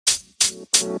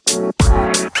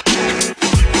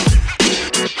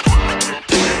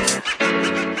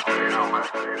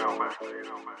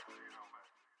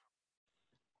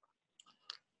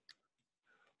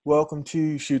Welcome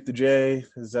to Shoot the J.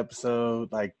 This is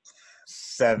episode like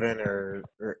 7 or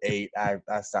 8. I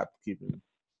stopped keeping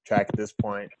track at this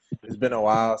point. It's been a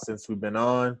while since we've been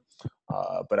on,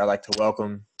 but I'd like to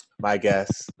welcome my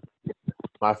guest,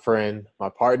 my friend, my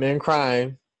partner in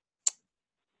crime,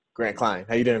 Grant Klein.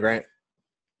 How you doing, Grant?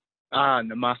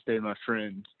 Namaste, my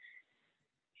friend.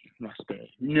 Namaste.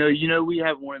 You know, we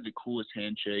have one of the coolest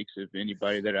handshakes of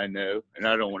anybody that I know, and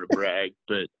I don't want to brag,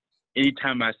 but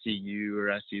anytime I see you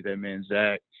or I see that man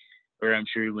Zach, or I'm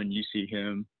sure when you see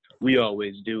him, we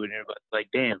always do it. And everybody's like,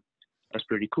 "Damn, that's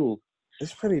pretty cool."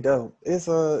 It's pretty dope. It's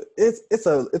a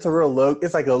real low.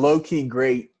 It's like a low key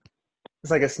great.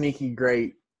 It's like a sneaky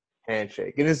great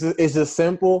handshake, and it's just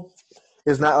simple.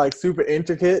 It's not like super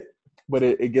intricate, but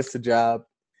it gets the job.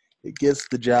 It gets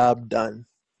the job done.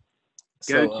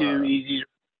 Go to easy to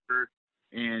remember,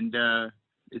 and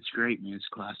it's great, man. It's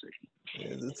classic.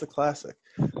 It's a classic.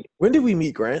 When did we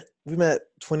meet, Grant? We met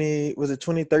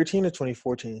 2013 or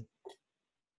 2014?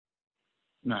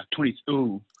 Nah, 20.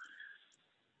 Ooh.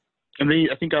 I mean,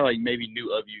 I think I maybe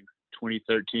knew of you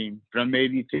 2013, but I'm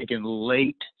maybe thinking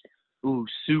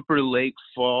super late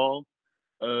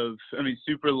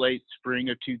super late spring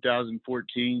of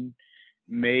 2014,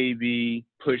 maybe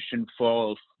pushing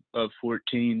fall of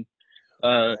 14.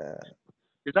 Because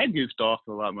I goofed off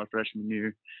a lot my freshman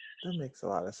year. That makes a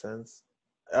lot of sense.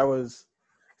 That would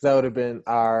have been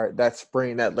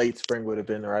that late spring would have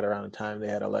been right around the time they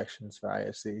had elections for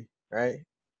IFC, right?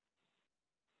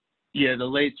 Yeah, the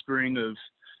late spring of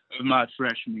my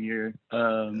freshman year. I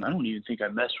don't even think I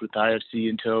messed with IFC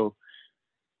until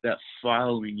that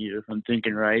following year, if I'm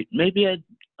thinking right. Maybe I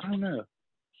don't know.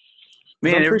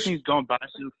 Man, everything's gone by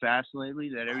so fast lately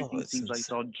that everything seems like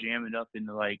it's all jamming up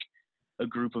into like a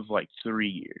group of like 3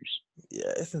 years.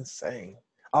 Yeah, it's insane.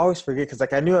 I always forget because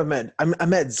I knew I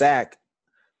met Zach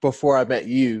before I met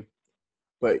you,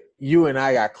 but you and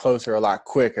I got closer a lot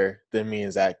quicker than me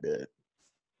and Zach did.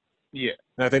 Yeah,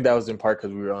 and I think that was in part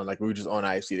because we were just on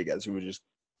IFC together, so we were just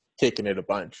kicking it a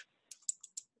bunch.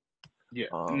 Yeah,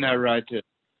 not right to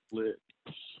lit.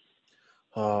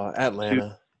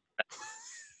 Atlanta.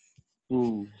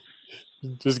 Ooh.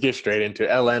 Just get straight into it.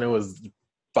 Atlanta was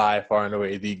by far and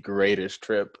away the greatest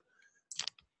trip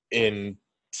in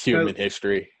human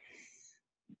history.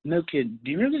 No kid.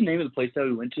 Do you remember the name of the place that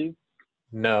we went to?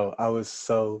 No, it was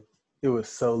so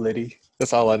litty.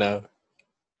 That's all I know.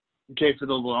 Okay, for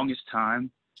the longest time,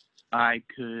 I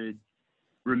could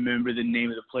remember the name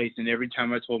of the place, and every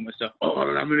time I told myself, "Oh,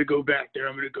 I'm gonna go back there.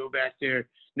 I'm gonna go back there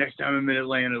next time I'm in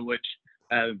Atlanta," which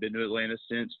I haven't been to Atlanta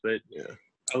since, but yeah.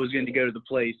 I was going to go to the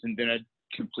place, and then I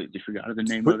completely forgot the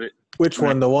name of it. Which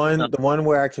one? The one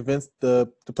where I convinced the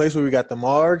place where we got the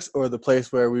margs, or the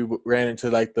place where we ran into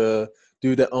like the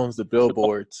dude that owns the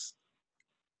billboards?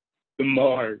 The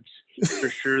margs, for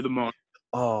sure. The margs.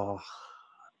 Oh,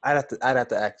 I'd have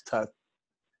to act tough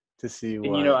to see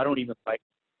what. And I don't even like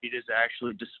Just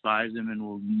actually despise them,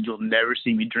 and you'll never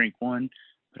see me drink one,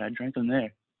 but I drank them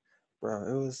there. Bro,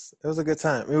 it was a good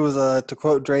time. It was to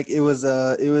quote Drake, it was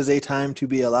a time to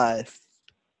be alive.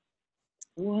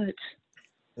 What?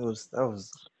 Because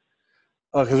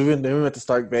we went to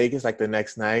Stark Vegas like the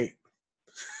next night.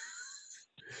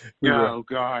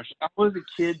 Gosh, I was a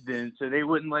kid then, so they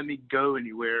wouldn't let me go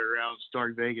anywhere around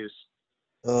Stark Vegas.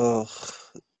 Oh,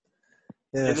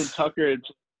 yes. And then Tucker had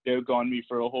played a joke on me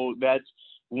for a whole.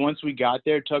 Once we got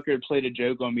there, Tucker had played a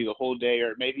joke on me the whole day,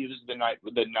 or maybe it was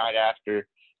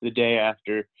the day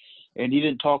after, and he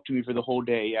didn't talk to me for the whole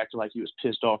day. He acted like he was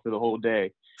pissed off for the whole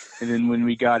day. And then when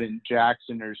we got in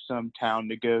Jackson or some town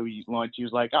to go eat lunch, he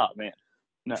was like, "Oh man,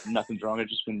 nothing's wrong. I've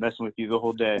just been messing with you the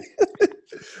whole day."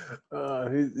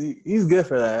 He's good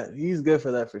for that. He's good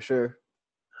for that for sure.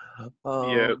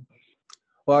 Yeah.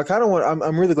 Well, I kind of want.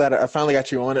 I'm really glad I finally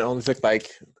got you on. It only took like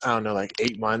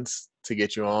 8 months to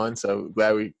get you on. So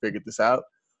glad we figured this out.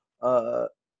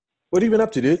 What have you been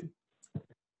up to, dude?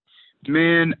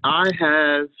 Man, I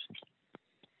have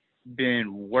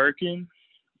been working.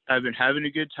 I've been having a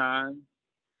good time.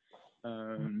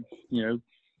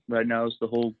 Right now it's the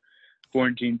whole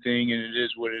quarantine thing, and it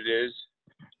is what it is.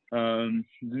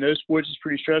 No sports is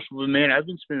pretty stressful, but man, I've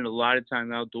been spending a lot of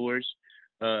time outdoors.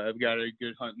 I've got a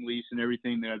good hunting lease and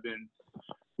everything that I've been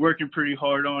working pretty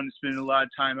hard on and spending a lot of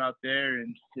time out there,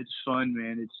 and it's fun,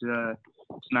 man. It's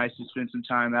nice to spend some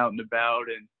time out and about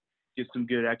and get some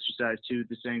good exercise too at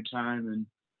the same time. And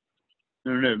I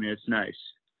don't know, man, it's nice.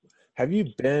 Have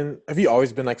you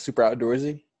always been like super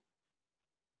outdoorsy?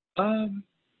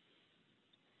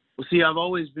 Well, see, I've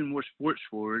always been more sports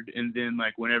forward, and then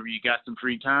like whenever you got some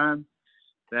free time,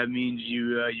 that means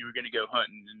you were gonna go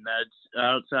hunting, and that's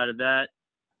outside of that.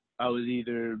 I was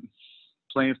either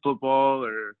playing football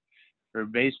or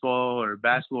baseball or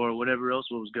basketball or whatever else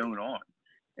was going on,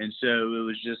 and so it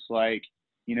was just like,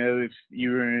 if you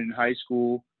were in high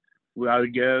school, I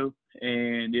would go,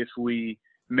 and if we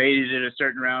made it at a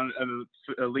certain round of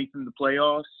a leap in the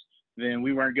playoffs, then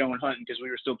we weren't going hunting because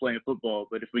we were still playing football.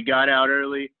 But if we got out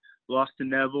early, lost to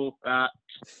Neville,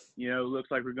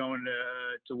 looks like we're going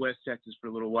to West Texas for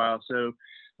a little while. So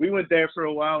we went there for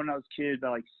a while when I was a kid,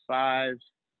 about like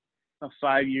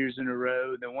 5 years in a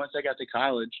row. Then once I got to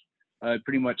college, I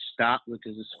pretty much stopped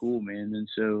because of school, man. And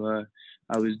so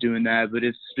I was doing that, but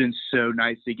it's been so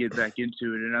nice to get back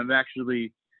into it. And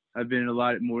I've been a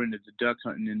lot more into the duck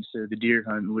hunting instead of the deer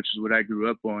hunting, which is what I grew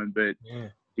up on. But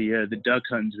the duck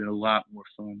hunting's been a lot more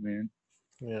fun, man.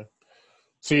 Yeah.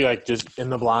 So you like just in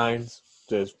the blinds,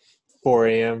 just 4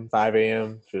 a.m., 5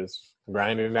 a.m., just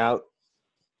grinding it out?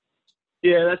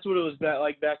 Yeah, that's what it was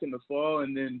back in the fall.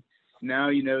 And then now,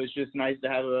 it's just nice to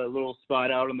have a little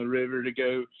spot out on the river to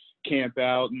go camp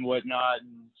out and whatnot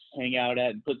and hang out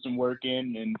at and put some work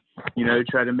in and,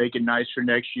 try to make it nice for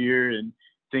next year and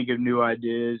think of new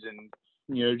ideas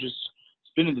and, just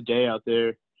spending the day out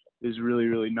there is really,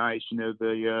 really nice.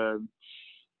 The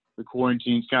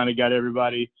quarantine's kind of got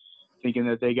everybody thinking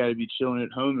that they got to be chilling at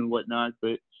home and whatnot,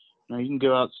 but you can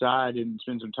go outside and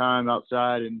spend some time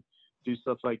outside and do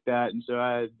stuff like that. And so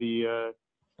I had the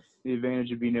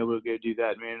advantage of being able to go do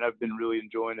that, man. I've been really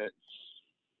enjoying it.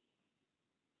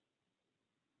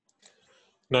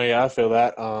 No, yeah, I feel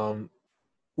that.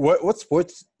 What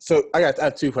sports? So I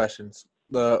have 2 questions.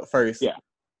 The first, yeah.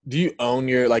 Do you own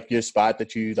your spot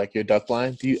that you like your duck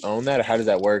blind? Do you own that, or how does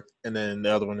that work? And then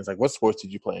the other one is like, what sports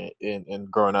did you play in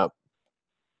growing up?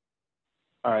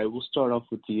 All right, we'll start off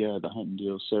with the hunting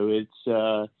deal. So it's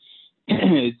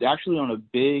it's actually on a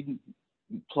big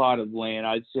plot of land.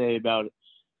 I'd say about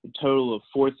a total of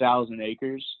 4,000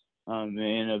 acres.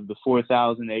 And of the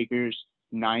 4,000 acres,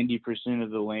 90%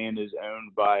 of the land is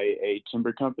owned by a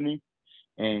timber company,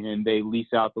 and they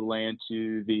lease out the land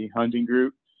to the hunting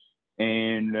group.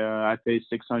 And I pay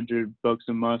 $600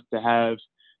 a month to have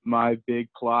my big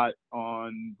plot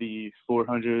on the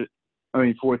 4,000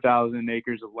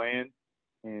 acres of land.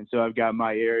 And so I've got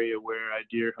my area where I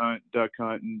deer hunt, duck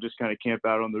hunt, and just kind of camp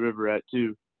out on the river at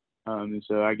too. And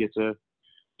so I get to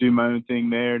do my own thing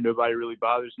there. Nobody really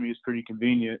bothers me. It's pretty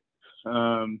convenient.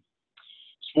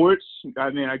 Sports,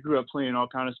 I grew up playing all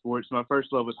kind of sports. My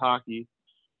first love was hockey,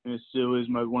 and it still is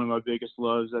one of my biggest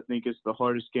loves. I think it's the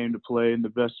hardest game to play and the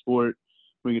best sport.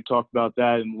 We can talk about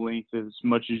that in length as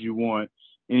much as you want.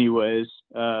 Anyways,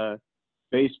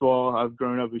 baseball, I've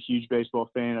grown up a huge baseball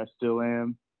fan. I still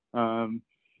am.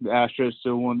 The Astros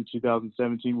still won the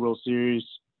 2017 World Series.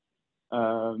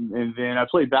 And then I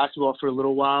played basketball for a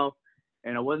little while,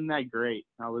 and I wasn't that great.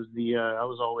 I was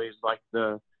always like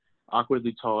the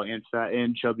awkwardly tall and fat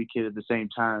and chubby kid at the same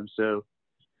time. So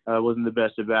I wasn't the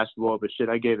best at basketball, but shit,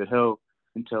 I gave it hell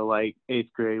until like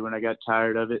 8th grade when I got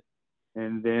tired of it.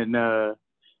 And then, and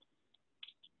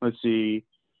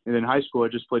then high school, I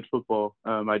just played football.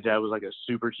 My dad was like a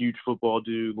super huge football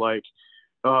dude. Like,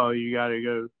 oh, you got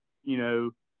to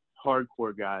go,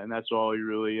 hardcore guy. And that's all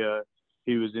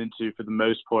he was into for the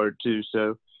most part too.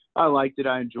 So I liked it.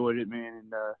 I enjoyed it, man.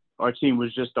 And our team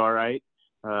was just all right.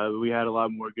 We had a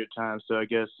lot more good times. So I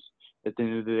guess at the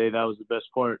end of the day, that was the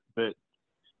best part. But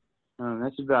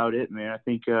that's about it, man. I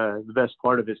think the best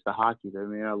part of it's the hockey, though,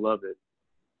 man. I love it.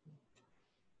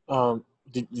 So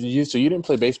you didn't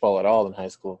play baseball at all in high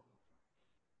school?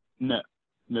 No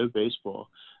baseball.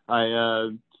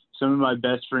 Some of my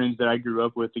best friends that I grew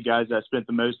up with, the guys that I spent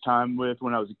the most time with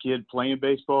when I was a kid playing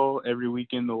baseball every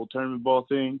weekend, the whole tournament ball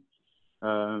thing.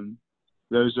 All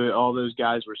those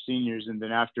guys were seniors, and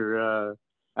then after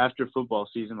football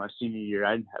season, my senior year,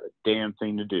 I didn't have a damn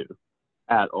thing to do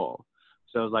at all.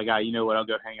 So I was like, you know what? I'll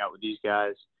go hang out with these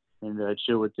guys and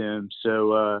chill with them.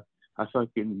 So I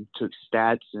fucking took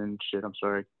stats and shit. I'm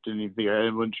sorry, I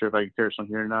wasn't sure if I could curse on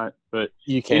here or not, but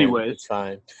you can. Anyways, it's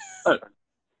fine.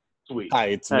 Sweet. Hi,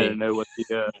 it's me. I didn't know what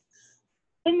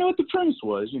the premise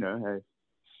was, Hey.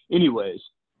 Anyways,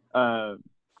 so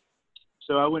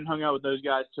I went and hung out with those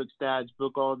guys, took stats,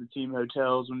 booked all the team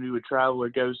hotels when we would travel or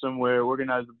go somewhere,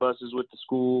 organize the buses with the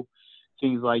school,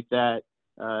 things like that.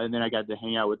 And then I got to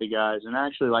hang out with the guys, and I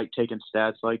actually like taking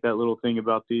stats, like that little thing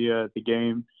about the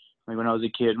game. Like when I was a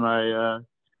kid, my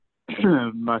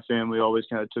my family always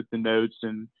kind of took the notes,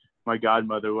 and my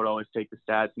godmother would always take the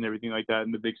stats and everything like that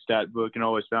in the big stat book, and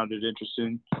always found it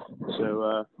interesting.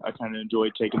 So I kind of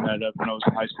enjoyed taking that up when I was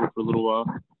in high school for a little while.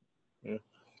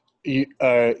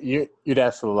 Yeah. Your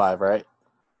dad's still alive, right?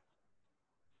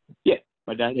 Yeah,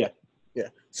 my dad. Yeah. Yeah. Yeah.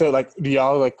 So like, do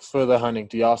y'all like for the hunting?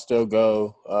 Do y'all still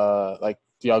go? Like,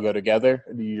 do y'all go together?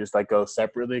 Or do you just like go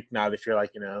separately now that you're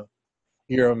like,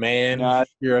 you're a man, Nah,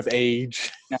 you're of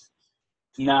age?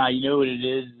 nah. You know what it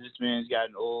is? This man's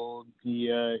gotten old. He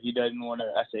doesn't want to.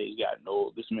 I say he's gotten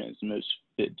old. This man's the most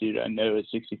fit dude I know at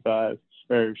 65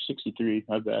 or 63.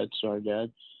 My bad. Sorry,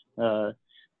 Dad. Uh,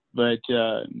 but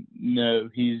no,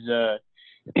 he's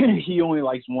he only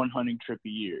likes one hunting trip a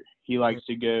year. He likes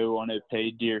to go on a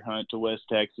paid deer hunt to West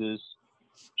Texas,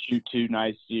 shoot 2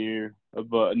 nice deer,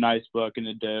 a nice buck and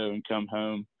a doe, and come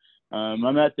home.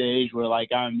 I'm at the age where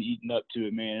like I'm eating up to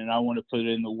it, man, and I want to put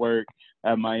in the work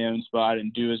at my own spot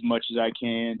and do as much as I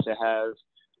can to have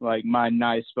like my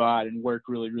nice spot and work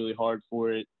really, really hard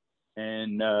for it.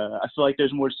 And I feel like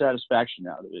there's more satisfaction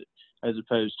out of it as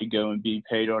opposed to going being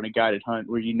paid on a guided hunt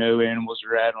where animals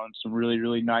are at on some really,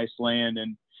 really nice land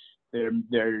and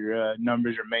their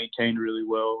numbers are maintained really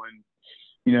well.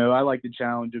 And I like the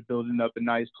challenge of building up a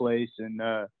nice place and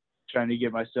trying to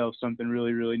get myself something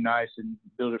really, really nice and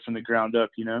build it from the ground up.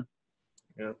 Yeah.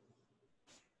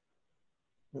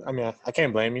 I mean, I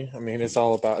can't blame you. I mean, it's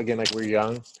all about, again, like we're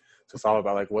young, so it's all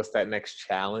about like what's that next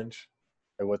challenge,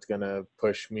 or what's gonna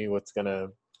push me, what's gonna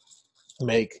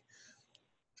make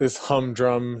this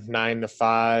humdrum 9 to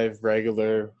 5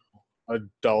 regular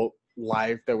adult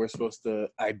life that we're supposed to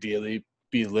ideally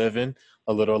be living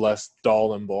a little less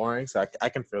dull and boring. So I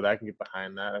can feel that. I can get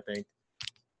behind that. I think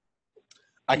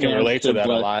I can Man, I'm relate so to that a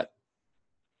blessed. lot.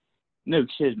 No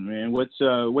kidding, man. What's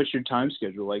your time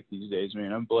schedule like these days,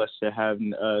 man? I'm blessed to have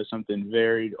something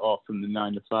varied off from the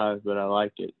 9 to 5, but I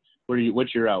like it.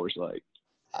 What's your hours like?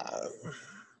 Uh,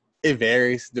 it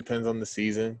varies, depends on the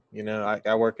season.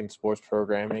 I work in sports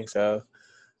programming, so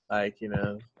like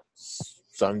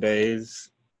some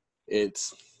days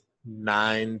it's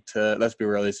 9 to, let's be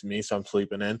realistic, me, so I'm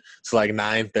sleeping in. So like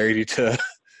 9:30 to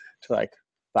like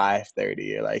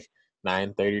 5:30, or like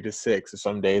 9:30 to 6. Or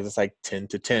some days it's like 10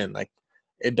 to 10. Like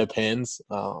it depends.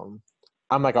 I'm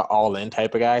like an all in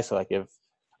type of guy. So like if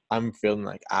I'm feeling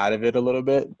like out of it a little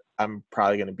bit, I'm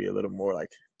probably gonna be a little more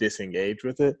like disengaged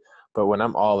with it. But when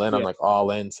I'm all in, I'm Yeah, like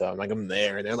all in. So I'm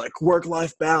there, and they're like work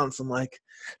life balance. I'm like,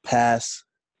 pass.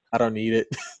 I don't need it.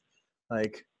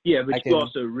 Like yeah, but I you can,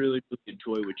 also really, really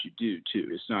enjoy what you do too.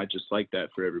 It's not just like that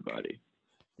for everybody.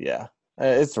 yeah.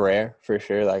 It's rare for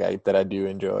sure. Like I do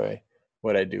enjoy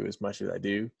what I do as much as I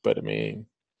do. But I mean,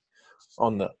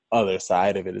 on the other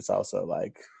side of it, it's also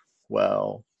like,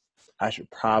 well, I should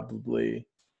probably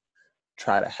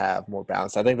try to have more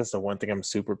balance. I think that's the one thing I'm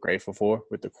super grateful for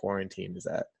with the quarantine is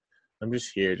that I'm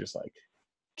just here, just like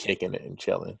kicking it and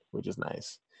chilling, which is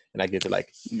nice. And I get to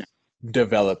like No.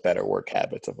 develop better work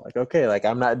habits of like, okay, like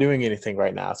I'm not doing anything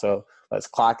right now. So let's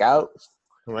clock out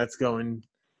and let's go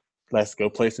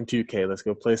play some 2K. Let's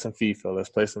go play some FIFA. Let's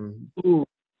play some Ooh,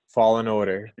 Fallen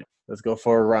Order. Let's go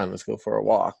for a run. Let's go for a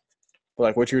walk. But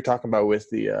like what you were talking about with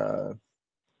the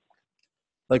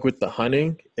like with the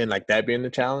hunting and like that being the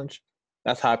challenge,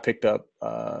 that's how I picked up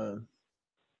doing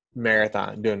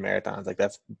marathons. Like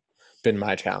that's been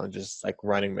my challenge, is like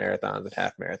running marathons and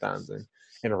half marathons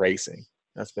and racing.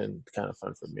 That's been kind of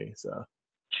fun for me. So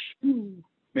man,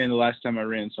 the last time I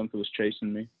ran, something was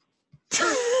chasing me.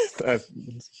 that's,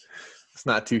 it's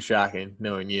not too shocking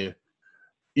knowing you.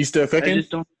 You still I cooking?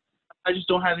 just don't. I just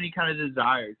don't have any kind of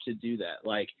desire to do that.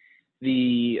 Like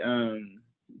the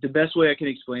best way I can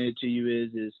explain it to you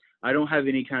is I don't have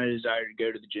any kind of desire to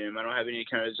go to the gym. I don't have any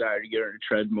kind of desire to get on a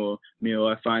treadmill.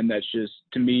 I find that's just,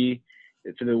 to me,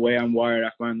 for the way I'm wired,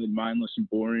 I find it mindless and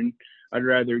boring. I'd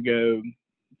rather go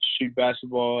shoot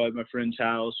basketball at my friend's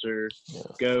house or Yeah.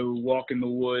 go walk in the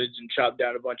woods and chop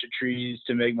down a bunch of trees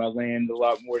to make my land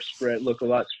look a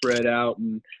lot spread out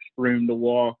and room to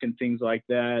walk and things like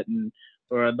that.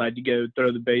 Or I'd like to go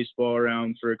throw the baseball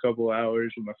around for a couple of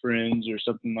hours with my friends or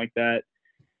something like that.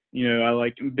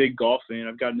 I'm a big golf fan.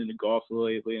 I've gotten into golf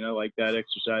lately, and I like that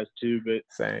exercise too. But I'm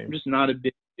Same. just not a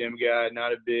big gym guy,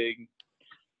 not a big,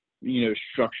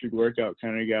 structured workout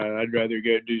kind of guy. I'd rather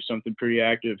go do something pretty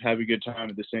active, have a good time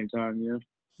at the same time.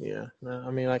 Yeah. No,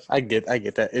 I mean, like I get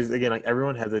that. Is again, like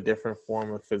everyone has a different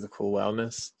form of physical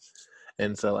wellness,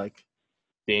 and so like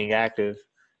being active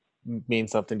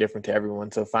means something different to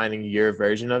everyone. So finding your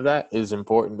version of that is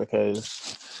important, because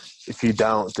if you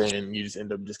don't, then you just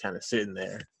end up just kind of sitting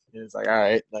there. And it's like, all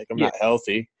right, like I'm Yeah. not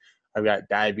healthy. I've got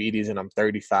diabetes and I'm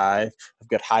 35. I've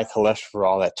got high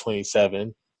cholesterol at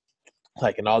 27.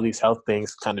 Like, and all these health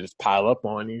things kind of just pile up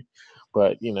on you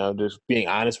But, you know, just being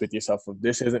honest with yourself, if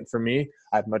this isn't for me,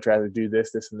 I'd much rather do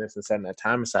this, this, and this, and setting that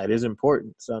time aside is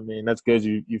important. So, I mean, that's good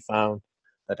you found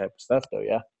that type of stuff, though,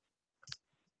 yeah.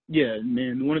 Yeah,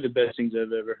 man, one of the best things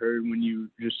I've ever heard when you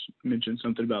just mentioned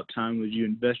something about time was you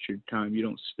invest your time, you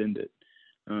don't spend it.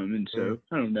 And so,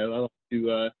 I don't know,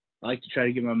 I like to try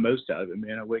to get my most out of it,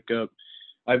 man. I wake up,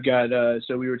 I've got,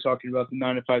 so we were talking about the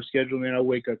 9 to 5 schedule, man. I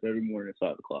wake up every morning at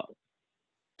 5 o'clock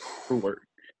for work.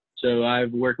 So I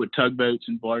work with tugboats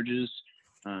and barges,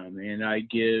 and I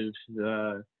give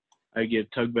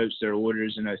tugboats their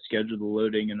orders, and I schedule the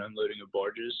loading and unloading of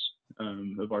barges,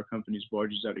 of our company's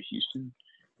barges out of Houston.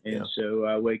 And so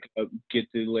I wake up, get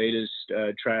the latest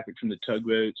traffic from the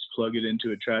tugboats, plug it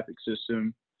into a traffic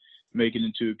system, make it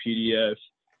into a PDF,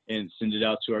 and send it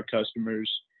out to our customers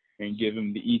and give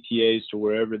them the ETAs to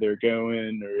wherever they're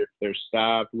going, or if they're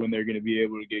stopped, when they're going to be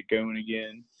able to get going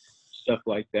again. Stuff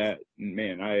like that. And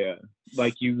man, I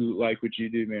like what you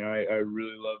do, man. I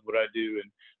really love what I do,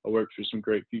 and I work for some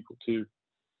great people too.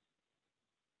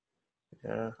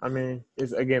 Yeah, I mean,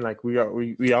 it's again like we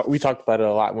talked about it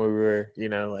a lot when we were, you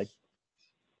know, like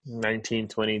 19,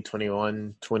 20,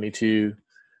 21, 22,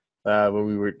 when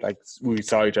we were like we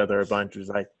saw each other a bunch. It was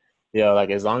like, you know, like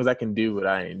as long as I can do what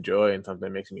I enjoy and something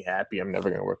that makes me happy, I'm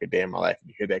never gonna work a day in my life.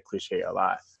 You hear that cliche a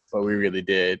lot, but we really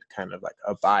did kind of like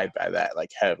abide by that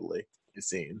like heavily, it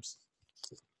seems.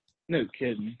 No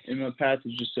kidding. And my path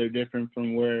is just so different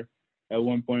from where at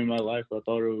one point in my life I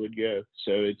thought it would go.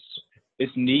 So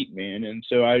it's neat, man. And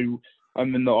so I'm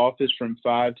in the office from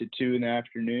 5 to 2 in the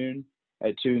afternoon.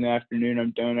 At 2 in the afternoon, I'm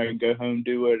done. I can go home,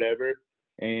 do whatever.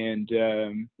 And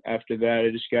after that, I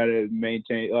just got to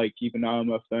keep an eye on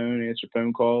my phone, answer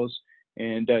phone calls,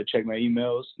 and check my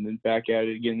emails, and then back at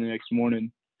it again the next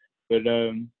morning. But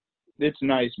it's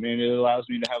nice, man. It allows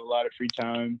me to have a lot of free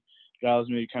time. It allows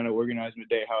me to kind of organize my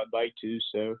day how I'd like to.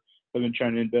 So I've been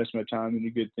trying to invest my time into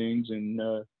good things, and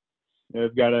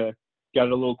I've got a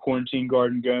little quarantine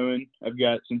garden going. I've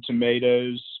got some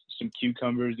tomatoes, some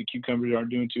cucumbers. The cucumbers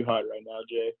aren't doing too hot right now,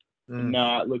 Jay.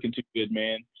 Not looking too good,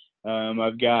 man.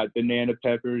 I've got banana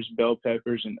peppers, bell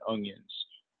peppers, and onions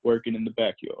working in the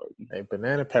backyard. Hey,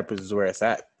 banana peppers is where it's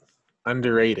at.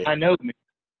 Underrated. I know, man.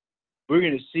 We're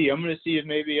going to see. I'm going to see if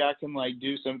maybe I can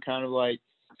do some kind of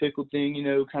pickle thing,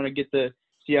 kind of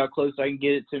see how close I can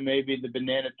get it to maybe the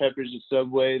banana peppers at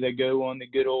Subway that go on the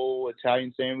good old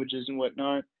Italian sandwiches and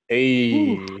whatnot.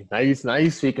 Hey, now you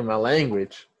speaking my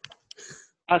language.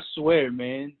 I swear,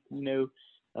 man.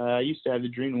 I used to have the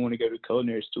dream to want to go to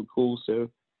culinary school, so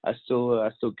I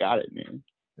still got it, man.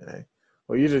 Okay.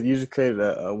 Well, you just created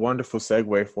a wonderful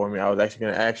segue for me. I was actually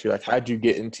going to ask you, how'd you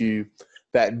get into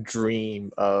that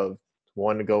dream of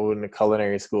wanting to go into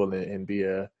culinary school and be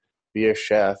a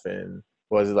chef? And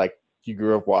was it like you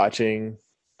grew up watching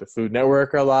the Food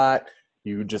Network a lot?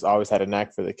 You just always had a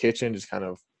knack for the kitchen? Just kind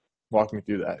of walk me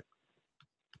through that.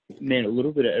 Man, a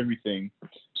little bit of everything.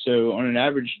 So on an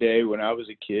average day when I was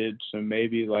a kid, so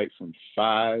maybe from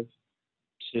 5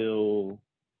 till,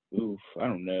 I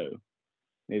don't know,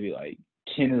 maybe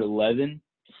 10 or 11.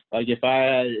 If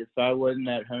I wasn't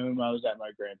at home, I was at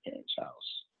my grandparents'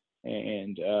 house,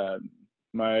 and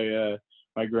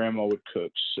my grandma would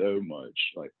cook so much,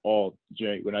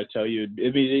 when I tell you,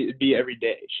 it'd be every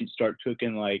day. She'd start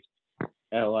cooking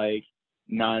at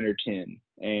 9 or 10,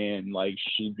 and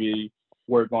she'd be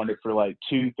work on it for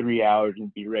 2-3 hours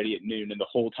and be ready at noon, and the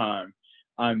whole time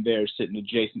I'm there sitting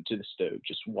adjacent to the stove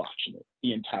just watching it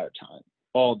the entire time,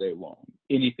 all day long.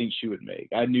 Anything she would make,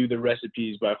 I knew the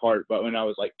recipes by heart, but when I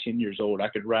was 10 years old, I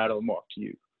could rattle them off to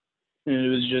you. And it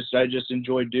was I just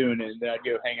enjoyed doing it. And then I'd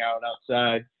go hang out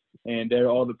outside, and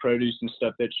all the produce and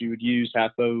stuff that she would use,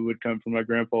 half of it would come from my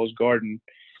grandpa's garden.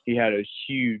 He had a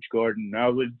huge garden.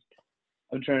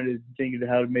 I'm trying to think of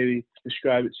how to maybe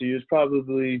describe it to you. It's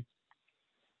probably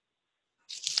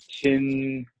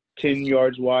 10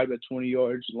 yards wide by 20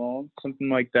 yards long, something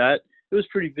like that. It was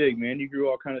pretty big, man. You grew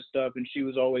all kind of stuff, and she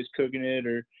was always cooking it,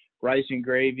 or rice and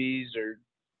gravies, or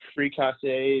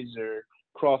fricassees, or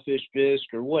crawfish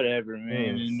bisque, or whatever,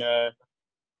 man. And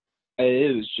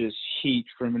it was just heat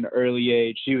from an early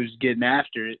age. She was getting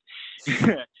after it.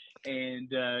 And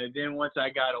then once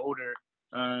I got older,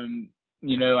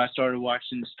 I started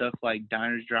watching stuff like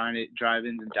diners,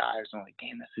 drive-ins, and dives. I'm like,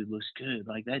 damn, that food looks good.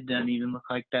 That doesn't even look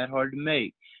that hard to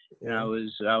make. And I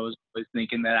was always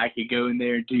thinking that I could go in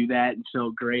there and do that and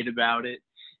feel great about it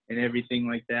and everything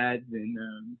like that.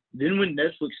 And then when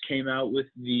Netflix came out with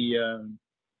the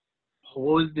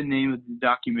what was the name of the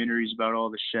documentaries about all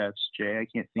the chefs, Jay? I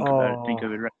can't think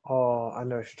of it right. Oh, I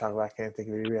know what you're talking about. I can't think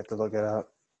of it. We have to look it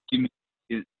up. Give me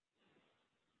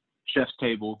Chef's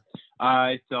Table.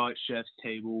 I thought Chef's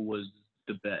Table was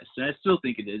the best, and I still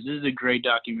think it is. This is a great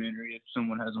documentary if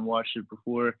someone hasn't watched it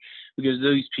before, because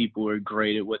those people are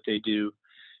great at what they do.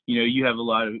 You know,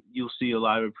 you'll see a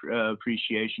lot of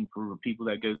appreciation for people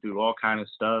that go through all kind of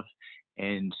stuff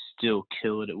and still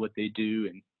kill it at what they do,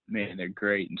 and man, they're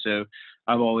great. And so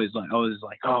I've always like,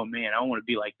 oh man, I want to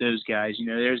be like those guys. You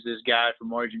know, there's this guy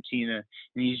from Argentina,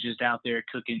 and he's just out there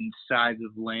cooking sides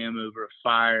of lamb over a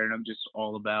fire, and I'm just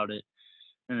all about it.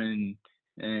 And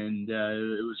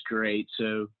it was great.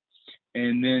 So,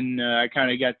 and then I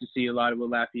kind of got to see a lot of what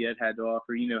Lafayette had to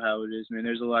offer. You know how it is, man.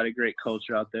 There's a lot of great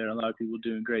culture out there, a lot of people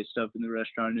doing great stuff in the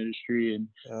restaurant industry, and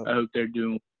I hope they're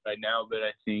doing it right now. But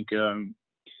I think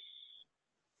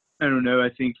I don't know. I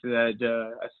think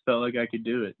that I felt like I could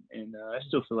do it, and I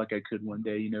still feel like I could one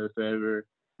day. You know, if I ever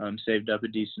saved up a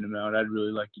decent amount, I'd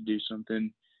really like to do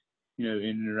something, you know, in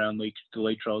and around the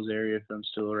Lake Charles area if I'm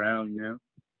still around. You know.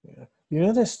 Yeah. You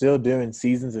know they're still doing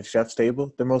seasons of Chef's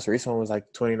Table. The most recent one was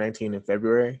like 2019 in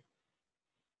February.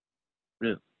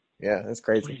 Really? Yeah, that's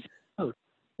crazy. Oh, I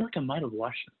feel like I might have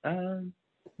watched it.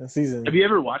 The season. Have you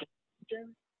ever watched it,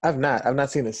 Jeremy? I've not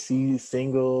seen a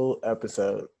single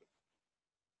episode.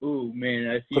 Oh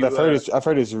man, But I've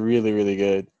heard it's really, really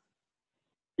good.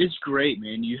 It's great,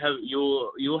 man.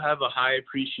 You'll have a high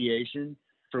appreciation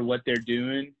for what they're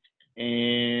doing,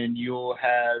 and you'll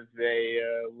have a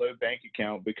low bank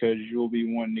account because you'll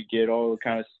be wanting to get all the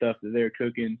kind of stuff that they're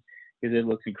cooking because it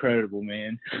looks incredible,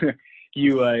 man.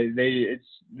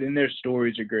 Then their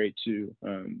stories are great too.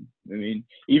 I mean,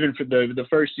 even for the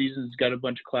first season, it's got a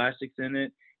bunch of classics in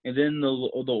it, and then the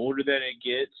older that it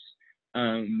gets,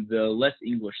 the less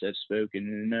English that's spoken.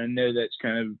 And I know that's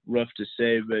kind of rough to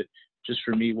say, but just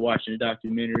for me watching a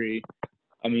documentary,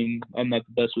 I mean, I'm not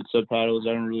the best with subtitles.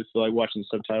 I don't really feel like watching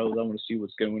subtitles. I want to see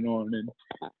what's going on. And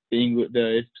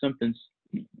if something's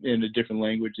in a different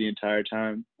language the entire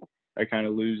time, I kind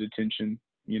of lose attention.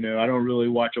 You know, I don't really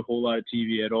watch a whole lot of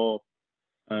TV at all.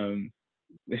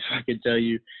 If I could tell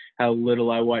you how little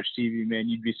I watch TV, man,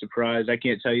 you'd be surprised. I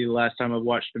can't tell you the last time I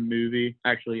watched a movie.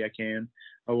 Actually, I can.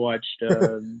 I watched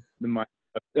The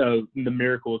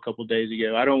Miracle a couple days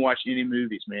ago. I don't watch any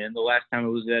movies, man. The last time I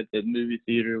was at the movie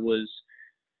theater was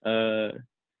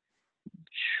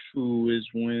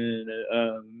when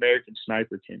American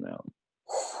Sniper came out.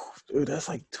 Dude, that's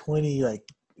like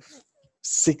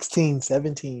 16,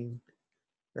 17,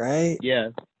 right? Yeah.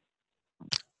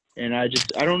 And I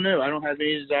don't know. I don't have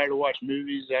any desire to watch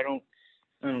movies. I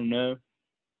don't know.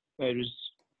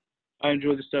 I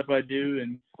enjoy the stuff I do,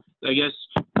 and I guess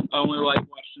I only like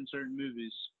watching certain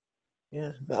movies.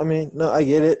 Yeah, I mean, no, I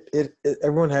get it.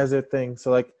 Everyone has their thing. So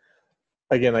like,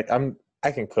 again, like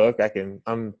I can cook.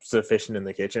 I'm sufficient in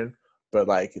the kitchen, but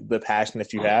like the passion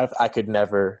that you have, I could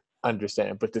never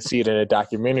understand. But to see it in a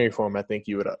documentary form, I think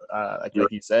you would, like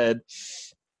you said,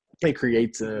 it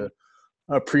creates a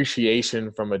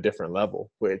appreciation from a different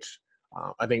level, which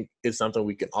I think is something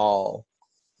we can all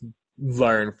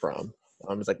learn from.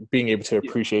 It's like being able to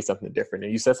appreciate something different.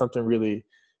 And you said something really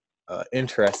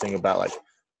interesting about like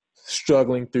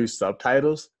struggling through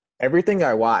subtitles. Everything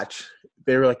I watch,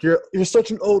 they were like, "You're such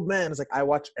an old man." It's like I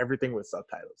watch everything with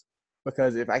subtitles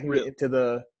because if I can get into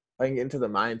the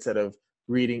mindset of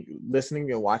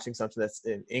listening and watching something that's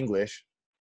in English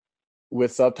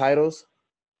with subtitles.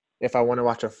 If I want to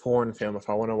watch a foreign film, if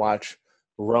I want to watch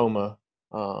Roma,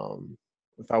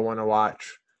 if I want to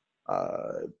watch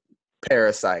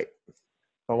Parasite,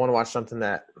 if I want to watch something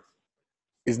that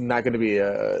is not going to be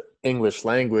a English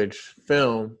language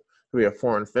film, to be a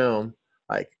foreign film,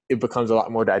 like it becomes a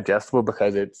lot more digestible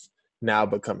because it's now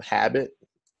become habit.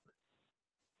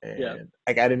 And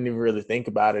like I didn't even really think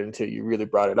about it until you really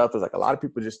brought it up. It's like a lot of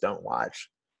people just don't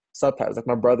watch subtitles. Like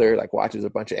my brother like watches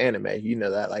a bunch of anime. You know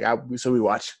that. Like we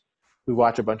watch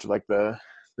a bunch of like the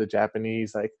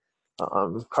Japanese like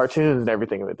cartoons and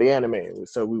everything with the anime.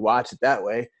 So we watch it that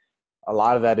way. A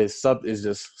lot of that is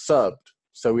just subbed.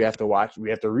 So we have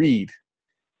to read.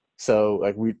 So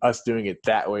like us doing it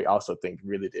that way also think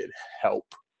really did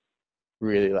help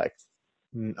really like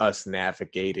us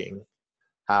navigating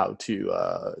how to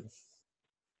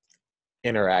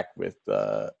interact with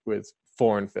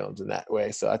foreign films in that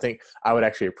way. So I think I would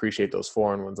actually appreciate those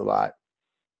foreign ones a lot.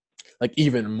 Like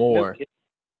even more.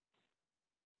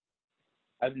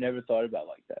 I've never thought about it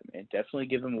like that, man. Definitely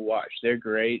give them a watch. They're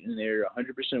great, and they're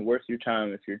 100% worth your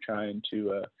time if you're trying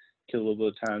to kill a little bit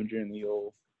of time during the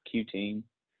old Q team.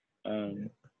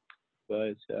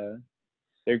 But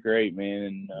they're great, man.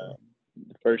 And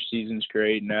the first season's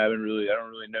great, and I don't really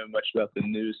know much about the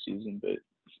newest season, but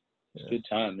It's a good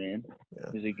time, man. Yeah.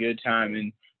 It was a good time.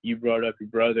 And you brought up your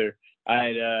brother.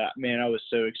 I was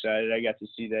so excited. I got to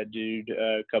see that dude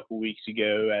a couple weeks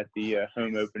ago at the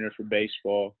home opener for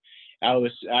baseball.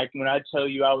 When I tell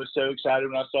you I was so excited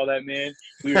when I saw that man,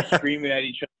 we were screaming at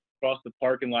each other across the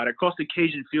parking lot, across the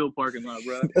Cajun Field parking lot,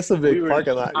 bro. That's a big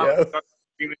parking lot, yeah.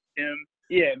 Screaming at him.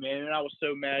 Yeah, man. And I was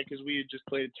so mad because we had just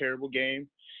played a terrible game.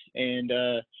 And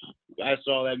I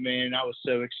saw that man, and I was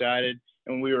so excited.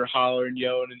 And we were hollering,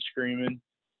 yelling, and screaming.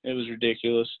 It was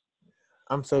ridiculous.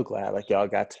 I'm so glad like y'all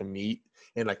got to meet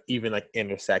and like even like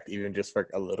intersect even just for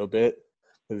a little bit.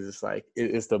 Cause it's like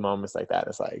it's the moments like that.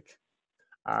 It's like,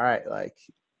 all right, like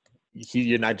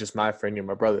you're not just my friend, you're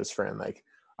my brother's friend. Like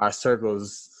our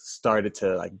circles started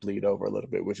to like bleed over a little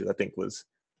bit, which I think was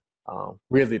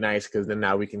really nice because then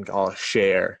now we can all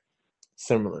share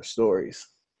similar stories.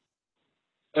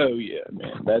 Oh yeah,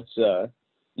 man. That's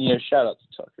shout out to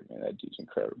Tucker, man. That dude's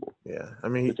incredible. Yeah, I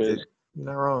mean, you're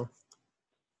not wrong.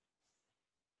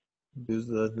 He's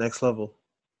the next level.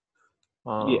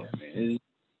 Yeah, man.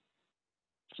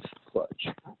 Clutch.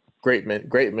 Great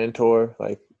mentor.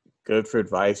 Like good for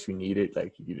advice. You need it.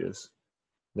 Like you just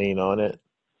lean on it.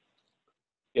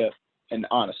 Yeah, and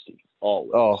honesty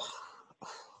always. Oh,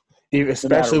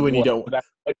 especially when you don't. What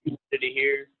you wanted to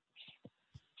hear.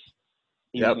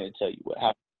 He's going to tell you what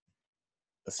happened.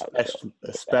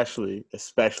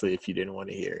 Especially if you didn't want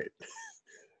to hear it.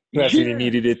 That's when you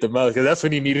needed it the most. Because that's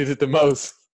when you needed it the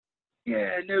most.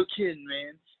 Yeah, no kidding,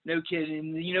 man. No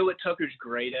kidding. You know what Tucker's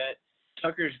great at?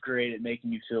 Tucker's great at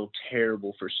making you feel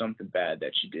terrible for something bad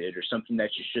that you did or something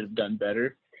that you should have done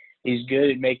better. He's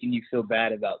good at making you feel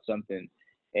bad about something,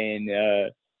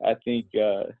 and I think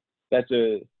that's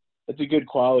a good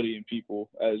quality in people.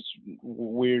 As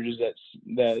weird as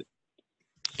that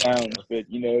sounds, but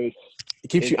it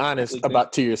keeps you honest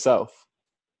to yourself.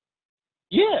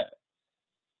 Yeah.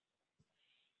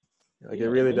 Like it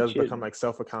really does become like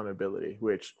self-accountability,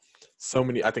 which so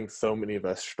many of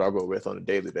us struggle with on a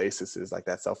daily basis is like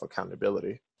that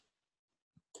self-accountability.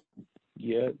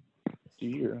 Yeah,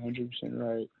 you're 100%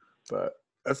 right. But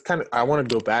that's I want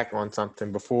to go back on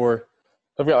something before.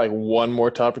 I've got like one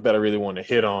more topic that I really want to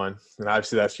hit on, and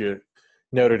obviously that's your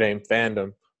Notre Dame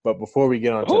fandom. But before we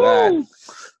get onto that,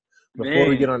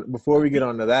 before we get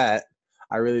onto that,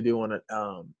 I really do want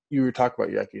to. You were talking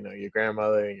about your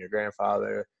grandmother and your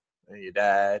grandfather and your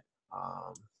dad.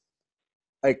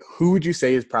 Like who would you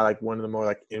say is probably like one of the more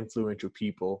like influential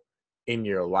people in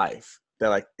your life that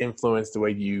like influence the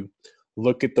way you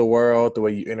look at the world, the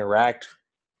way you interact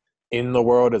in the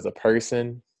world as a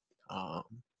person,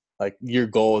 like your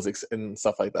goals and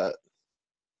stuff like that?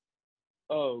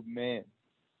 Oh man,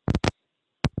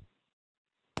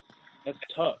 that's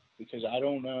tough because I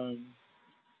don't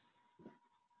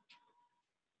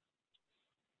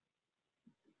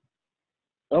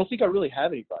think I really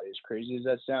have anybody. As crazy as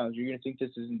that sounds, you're gonna think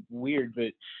this is weird,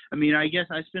 but I mean, I guess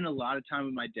I spend a lot of time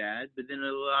with my dad, but then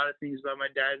a lot of things about my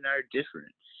dad and I are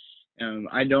different.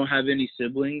 I don't have any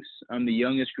siblings. I'm the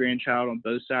youngest grandchild on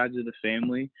both sides of the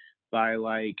family by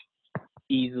like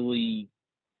easily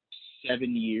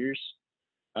 7 years.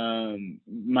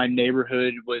 My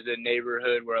neighborhood was a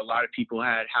neighborhood where a lot of people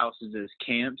had houses as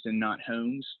camps and not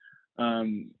homes.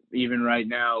 Even right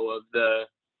now, of the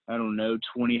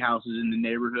 20 houses in the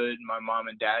neighborhood, my mom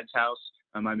and dad's house,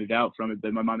 I moved out from it,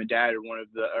 but my mom and dad are one of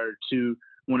two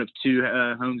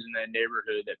homes in that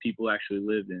neighborhood that people actually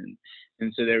live in.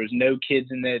 And so there was no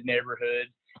kids in that neighborhood,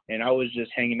 and I was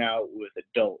just hanging out with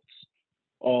adults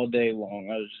all day long.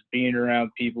 I was just being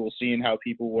around people, seeing how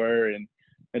people were. And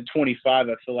at 25,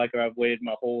 I feel like I've waited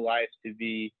my whole life to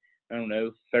be,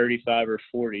 35 or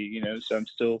 40, so I'm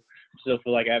still feel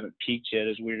like I haven't peaked yet,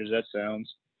 as weird as that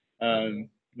sounds.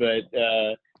 But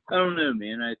I don't know,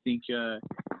 man. I think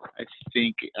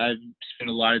I've spent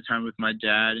a lot of time with my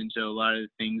dad, and so a lot of the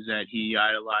things that he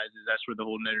idolizes, that's where the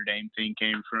whole Notre Dame thing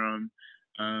came from.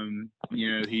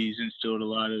 He's instilled a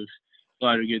lot of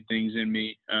good things in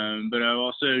me. But I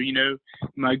also,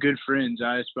 my good friends,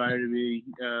 I aspire to be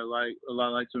like a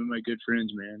lot like some of my good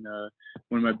friends, man.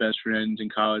 One of my best friends in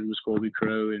college was Colby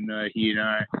Crow, and he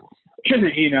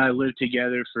and I lived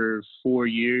together for 4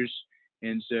 years.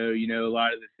 And so, a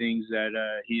lot of the things that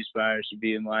he aspires to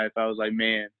be in life, I was like,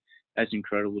 man, that's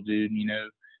incredible, dude.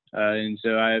 And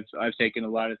so I've taken a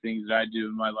lot of things that I do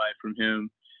in my life from him.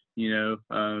 I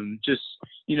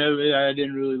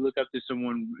didn't really look up to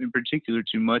someone in particular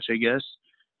too much, I guess.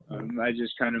 I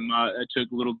just kind of I took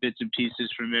little bits and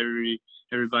pieces from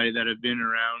everybody that I've been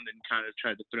around and kind of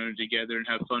tried to throw it together and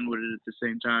have fun with it at the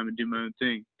same time and do my own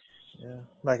thing. Yeah,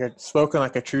 spoken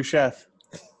like a true chef.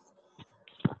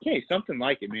 Hey, something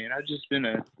like it, man. I've just been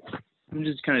I'm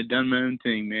just kind of done my own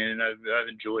thing, man, and I've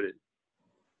enjoyed it.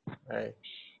 Right.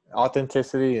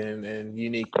 Authenticity and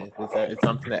uniqueness. It's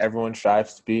something that everyone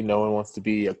strives to be. No one wants to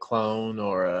be a clone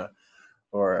or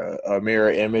a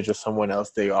mirror image of someone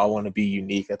else. They all want to be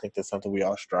unique. I think that's something we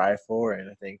all strive for. And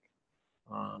I think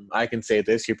I can say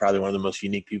this: you're probably one of the most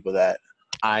unique people that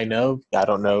I know. I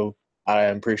don't know.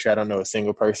 I'm pretty sure I don't know a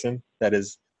single person that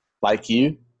is like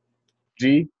you,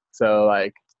 G. So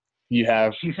like, you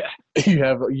have you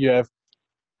have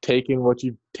taken what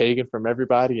you've taken from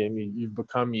everybody, and you've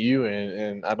become you.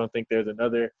 And I don't think there's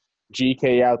another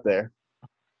GK out there.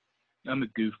 I'm a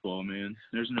goofball, man.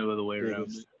 There's no other way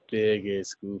around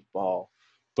Biggest goofball.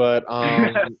 But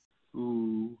it.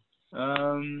 Ooh.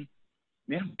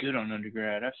 Man, I'm good on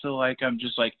undergrad. I feel like I'm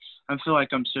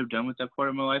so done with that part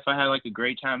of my life. I had like a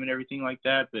great time and everything like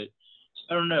that, but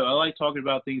I don't know. I like talking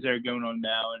about things that are going on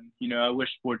now, and I wish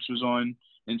sports was on,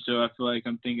 and so I feel like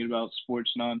I'm thinking about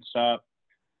sports nonstop.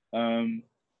 I'm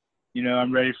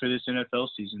ready for this NFL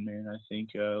season, man. I think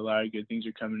a lot of good things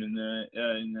are coming in the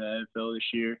NFL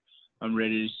this year. I'm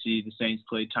ready to see the Saints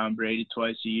play Tom Brady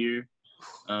twice a year.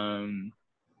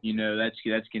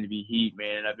 That's going to be heat,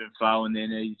 man. I've been following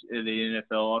the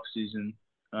NFL offseason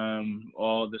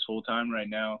all this whole time right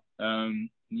now.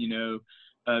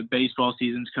 Baseball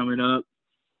season's coming up.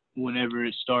 Whenever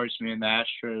it starts, man, the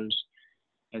Astros.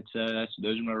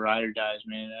 Those are my ride or dies,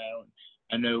 man.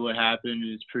 I know what happened.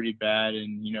 It's pretty bad,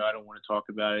 and I don't want to talk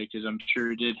about it because I'm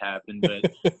sure it did happen. But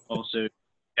also,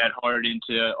 got hard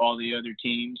into all the other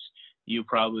teams. You'll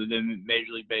probably then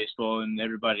Major League Baseball and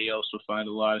everybody else will find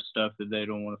a lot of stuff that they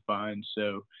don't want to find.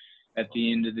 So, at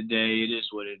the end of the day, it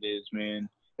is what it is, man.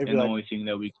 And the only thing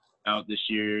that we come out this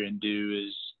year and do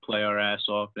is play our ass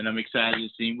off. And I'm excited to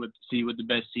see what the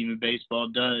best team in baseball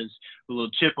does with a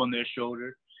little chip on their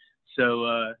shoulder. So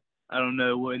I don't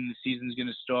know when the season's going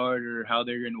to start or how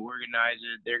they're going to organize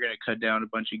it. They're going to cut down a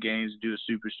bunch of games and do a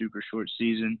super, super short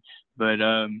season. But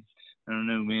I don't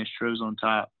know, man. Stroh's on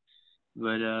top.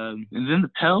 But and then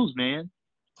the Pels, man.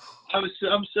 I'm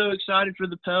so excited for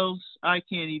the Pels. I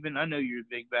know you're a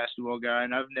big basketball guy,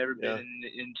 and I've never been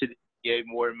into the NBA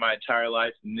more in my entire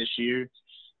life than this year.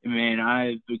 Man,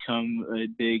 I've become a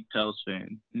big Pels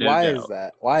fan. Why is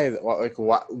that?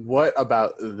 What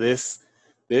about this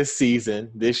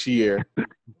season, this year,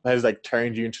 has like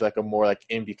turned you into like a more like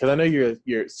NBA? Because I know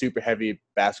you're a super heavy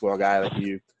basketball guy. Like,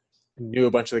 you knew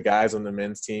a bunch of the guys on the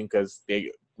men's team because they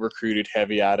recruited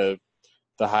heavy out of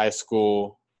the high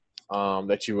school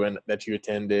that you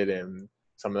attended, and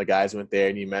some of the guys went there,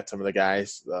 and you met some of the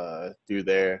guys through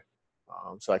there.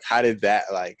 So like, how did that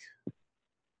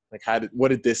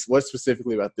what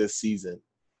specifically about this season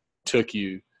took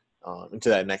you into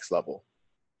that next level?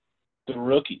 The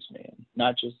rookies, man,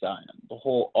 not just Zion.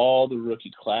 All the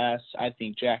rookie class. I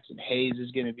think Jackson Hayes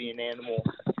is going to be an animal.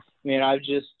 Man, I've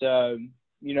just, I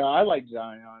like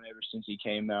Zion ever since he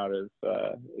came out of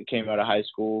high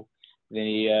school.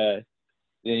 Then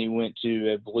he went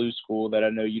to a blue school that I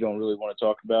know you don't really want to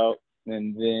talk about.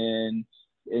 And then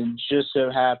it just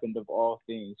so happened, of all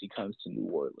things, he comes to New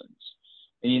Orleans.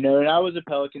 And, and I was a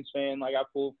Pelicans fan. Like, I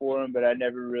pulled for him, but I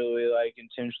never really, like,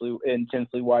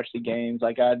 intensely watched the games.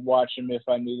 Like, I'd watch them if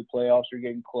I knew the playoffs were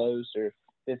getting close or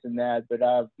this and that. But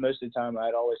most of the time,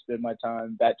 I'd always spend my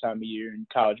time that time of year in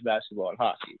college basketball and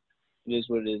hockey. It is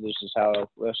what it is.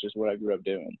 That's just what I grew up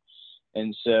doing.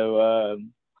 And so,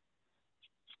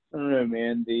 I don't know,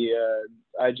 man.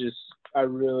 I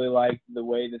really like the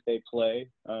way that they play.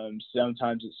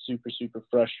 Sometimes it's super, super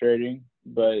frustrating,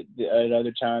 but at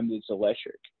other times it's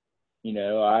electric.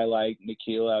 I like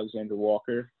Nickeil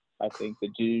Alexander-Walker. I think the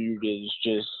dude is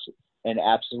just an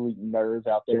absolute nerve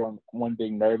out there, one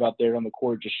big nerve out there on the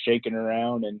court, just shaking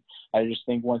around. And I just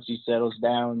think once he settles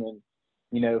down and,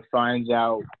 finds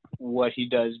out what he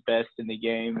does best in the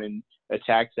game and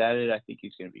attacks at it, I think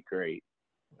he's going to be great.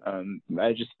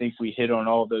 I just think we hit on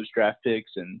all those draft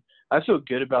picks, and I feel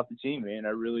good about the team, man. I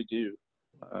really do.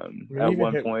 At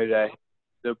one point, I hit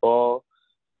the ball.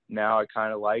 Now I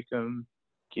kind of like them.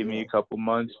 Give me a couple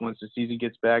months. Once the season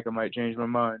gets back, I might change my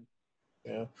mind.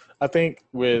 Yeah, I think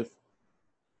with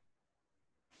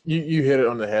you hit it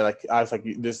on the head. Like, I was like,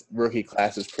 this rookie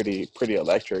class is pretty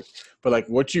electric. But like,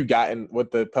 what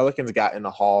the Pelicans got in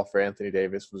the haul for Anthony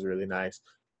Davis was really nice.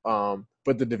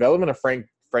 But the development of Frank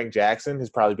Jackson has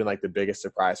probably been like the biggest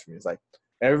surprise for me. It's like,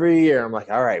 every year I'm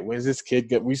like, all right, when does this kid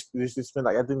get? This has been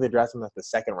like, I think they drafted him like the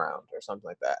second round or something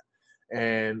like that.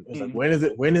 And it's like,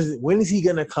 when is he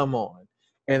gonna come on?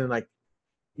 And like,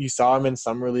 you saw him in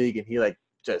summer league, and he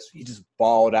just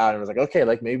balled out, and was like, okay,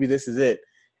 like maybe this is it.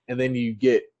 And then you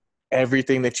get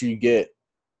everything that you get,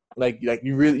 like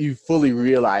you fully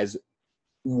realize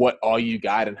what all you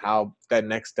got and how that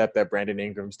next step that Brandon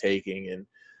Ingram's taking and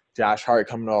Josh Hart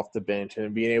coming off the bench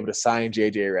and being able to sign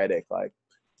JJ Redick. Like,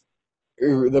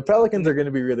 the Pelicans are going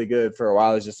to be really good for a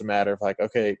while. It's just a matter of like,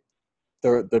 okay,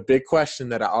 the big question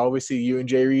that I always see you and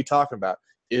Jay Reed talking about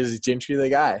is Gentry the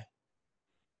guy?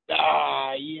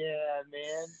 Yeah,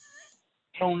 man.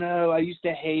 I don't know. I used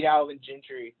to hate Alvin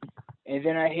Gentry, and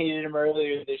then I hated him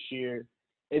earlier this year.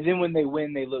 And then when they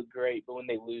win, they look great, but when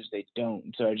they lose, they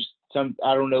don't. So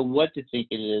I don't know what to think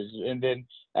it is. And then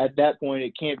at that point,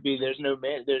 it can't be. There's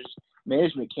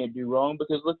management can't be wrong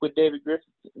because look what David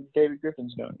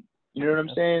Griffin's doing. You know what I'm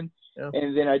saying? Yeah.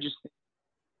 And then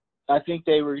I think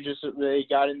they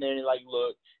got in there and like,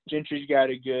 look, Gentry's got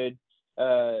a good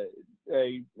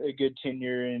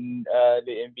tenure in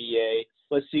the NBA.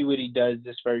 Let's see what he does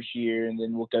this first year, and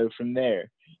then we'll go from there.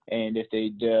 And if they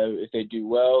do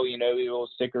well, we will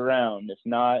stick around. If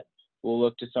not, we'll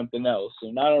look to something else.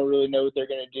 And I don't really know what they're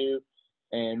gonna do.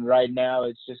 And right now,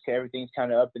 it's just everything's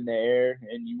kind of up in the air.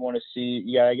 And you want to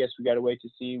see, I guess we got to wait to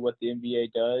see what the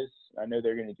NBA does. I know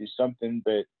they're gonna do something,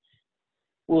 but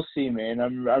we'll see, man.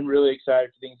 I'm really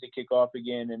excited for things to kick off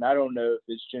again. And I don't know if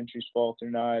it's Gentry's fault or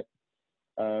not.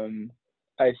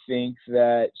 I think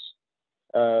that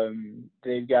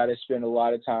they've got to spend a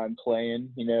lot of time playing.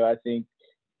 I think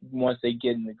once they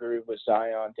get in the groove with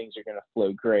Zion, things are going to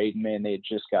flow great. Man, they had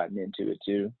just gotten into it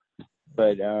too.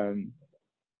 But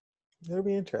it'll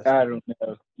be interesting. I don't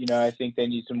know. I think they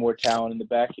need some more talent in the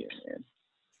back end, man.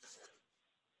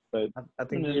 But I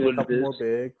think they need a couple more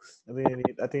bigs. I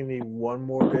think they need one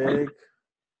more big.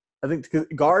 I think because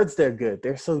guards, they're good.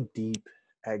 They're so deep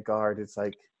at guard. It's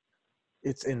like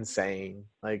it's insane.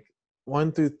 Like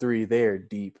 1 through 3, they are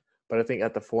deep. But I think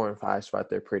at the 4 and 5 spot,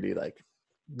 they're pretty like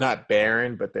not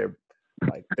barren, but they're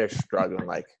struggling.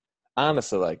 Like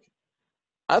honestly, like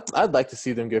I'd like to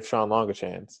see them give Sean Long a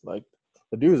chance. Like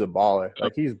the dude's a baller.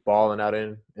 Like he's balling out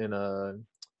in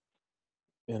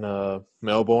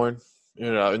Melbourne.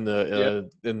 In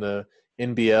the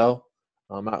NBL,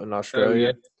 out in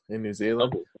Australia, in New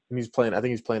Zealand, and he's playing. I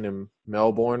think he's playing in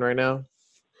Melbourne right now,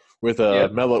 with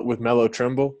Melo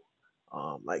Trimble. Dude,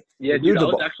 I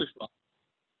was actually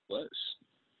close.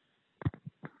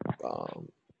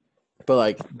 But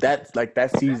like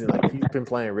that season, like he's been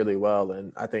playing really well,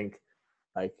 and I think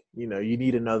you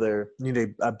need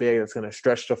a big that's going to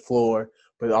stretch the floor,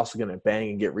 but also going to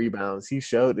bang and get rebounds. He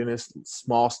showed in his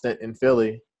small stint in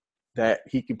Philly that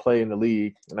he can play in the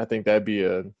league, and I think that'd be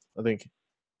a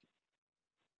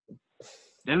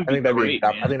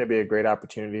great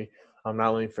opportunity. Not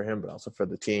only for him but also for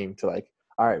the team to all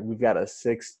right, we've got a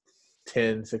 6'10",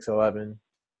 6'11"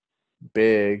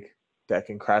 big that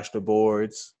can crash the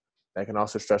boards, that can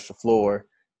also stretch the floor,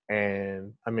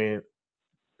 and I mean,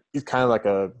 he's kind of like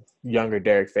a younger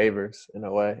Derek Favors in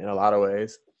a way, in a lot of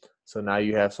ways. So now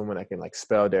you have someone that can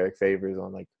spell Derek Favors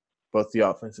on both the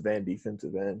offensive and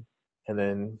defensive end. And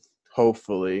then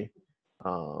hopefully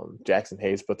Jackson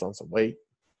Hayes puts on some weight.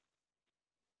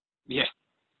 Yeah.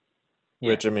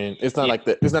 Which, I mean, it's not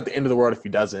it's not the end of the world if he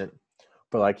doesn't.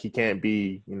 But he can't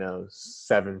be,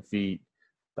 7 feet,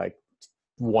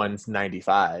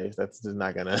 195. That's just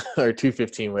not gonna or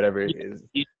 215, whatever it is.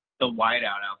 He's the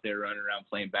wideout out there running around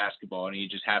playing basketball, and he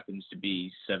just happens to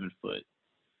be 7 foot.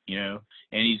 And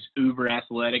he's uber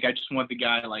athletic. I just want the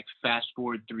guy to fast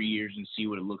forward 3 years and see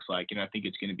what it looks like, and I think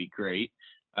it's going to be great.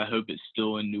 I hope it's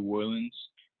still in New Orleans,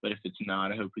 but if it's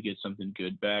not, I hope we get something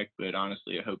good back. But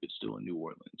honestly, I hope it's still in New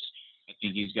Orleans. I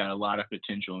think he's got a lot of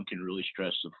potential and can really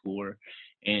stretch the floor,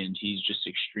 and he's just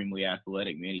extremely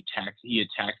athletic, man. He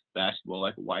attacks basketball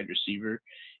like a wide receiver,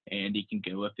 and he can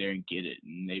go up there and get it,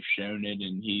 and they've shown it.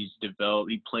 And he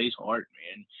plays hard,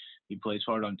 man. He plays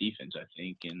hard on defense, I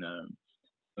think, and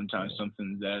sometimes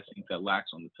something that I think that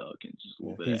lacks on the Pelicans is a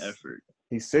little bit of effort.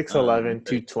 He's 6'11",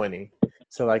 220.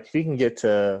 So if he can get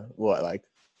to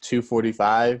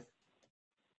 245,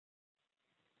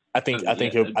 I think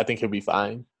he'll be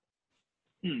fine.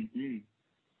 Mm-hmm.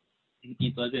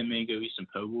 You let that man go eat some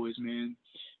po' boys, man.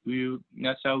 So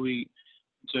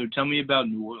tell me about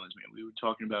New Orleans, man. We were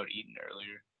talking about eating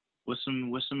earlier. What's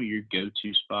some of your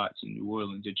go-to spots in New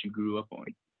Orleans that you grew up on?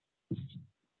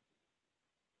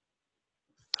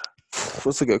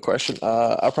 That's a good question.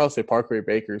 I'll probably say Parkway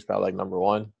Bakery is probably number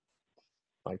one.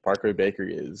 Parkway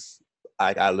Bakery is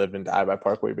I live and die by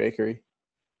Parkway Bakery.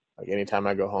 Anytime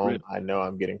I go home, really? I know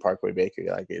I'm getting Parkway Bakery.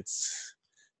 It's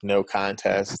no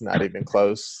contest, not even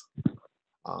close.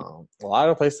 A lot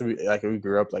of places we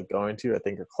grew up going to, I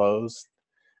think are closed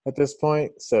at this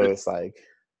point. So it's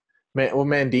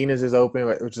Mandina's is open,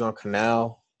 which is on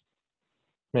Canal.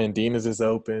 Mandina's is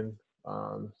open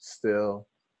still.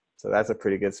 So that's a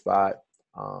pretty good spot.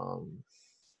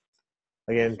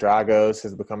 Again, Dragos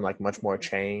has become like much more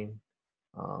chain.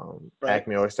 Right.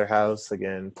 Acme Oyster House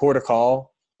again. Port of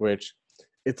Call, which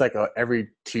it's like every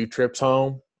 2 trips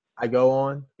home I go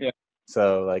on. Yeah.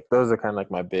 So like those are kind of like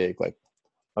my big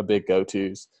go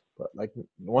tos. But like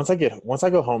once I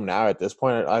go home now at this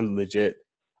point, I legit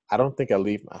I don't think I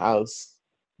leave my house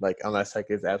like unless like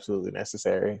it's absolutely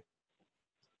necessary.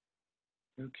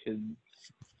 No kidding.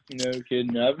 No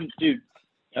kidding.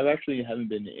 I've actually haven't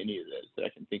been to any of those that I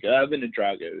can think of. I've been to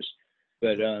Dragos,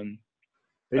 but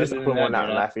They just other than opened that, one out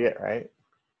in man, Lafayette, right?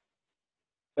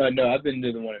 no, I've been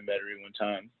to the one in Metairie one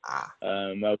time. Ah,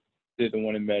 I did the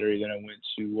one in Metairie, then I went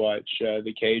to watch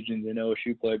the Cajuns and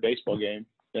LSU play a baseball game.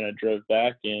 Then I drove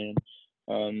back and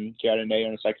got an A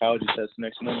on a psychology test the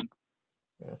next morning.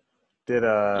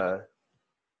 yeah.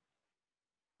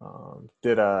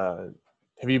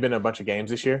 Have you been to a bunch of games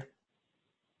this year?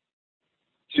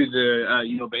 To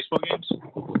the baseball games.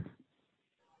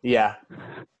 Yeah.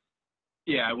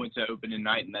 Yeah, I went to opening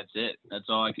night and that's it. That's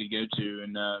all I could go to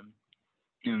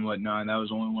and whatnot. And that was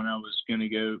the only one I was gonna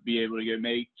be able to go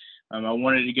make. I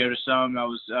wanted to go to some.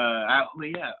 I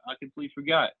completely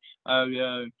forgot. I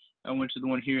went to the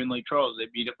one here in Lake Charles. They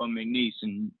beat up on McNeese,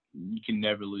 and you can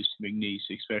never lose to McNeese,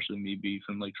 especially me being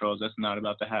from Lake Charles. That's not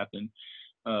about to happen.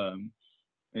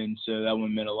 And so that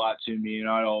one meant a lot to me. And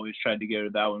I always tried to go to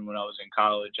that one when I was in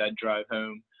college. I'd drive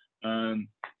home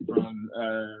from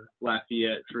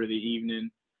Lafayette for the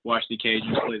evening, watch the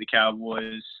Cajuns play the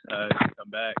Cowboys, come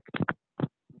back.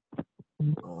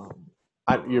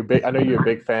 I know you're a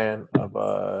big fan of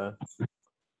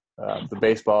the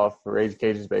baseball for Rage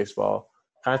Cajuns baseball.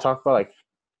 Kind of talk about like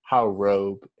how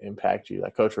Robe impacts you.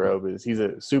 Like Coach Robe he's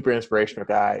a super inspirational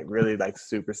guy. Really like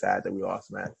super sad that we lost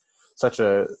him at such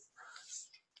a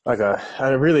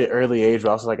really early age, but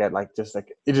also like at like just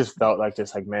like it just felt like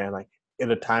just like man like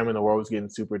in a time when the world was getting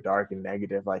super dark and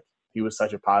negative, like he was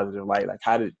such a positive light. Like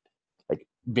how did like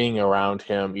being around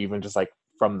him, even just like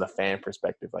from the fan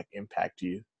perspective, like impact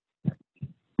you?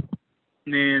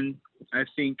 Man, I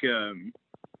think of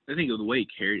the way he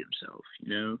carried himself.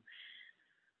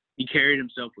 He carried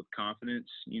himself with confidence.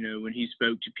 When he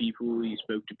spoke to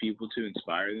people to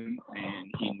inspire them,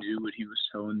 and he knew what he was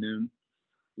telling them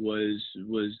was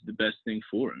the best thing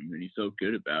for him, and he felt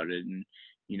good about it. And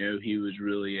he was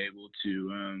really able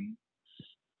to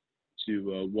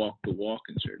walk the walk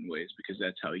in certain ways because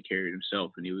that's how he carried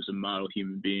himself, and he was a model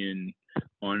human being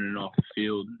on and off the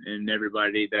field. And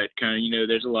everybody that kind of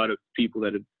there's a lot of people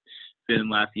that have been in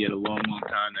Lafayette a long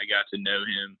time that got to know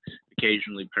him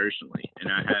occasionally personally,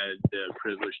 and I had the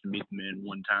privilege to meet the man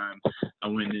one time. I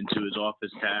went into his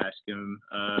office to ask him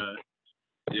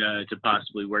to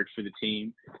possibly work for the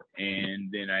team,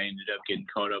 and then I ended up getting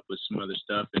caught up with some other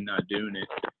stuff and not doing it.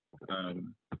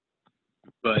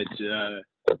 But I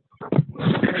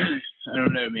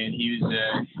don't know, man. It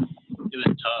was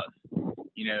tough.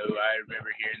 I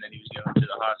remember hearing that he was going to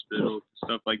the hospital,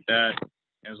 stuff like that.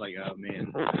 I was like, oh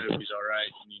man, I hope he's all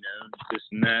right, this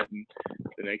and that. And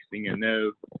the next thing I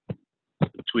know,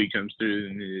 the tweet comes through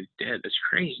and he's dead. That's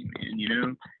crazy,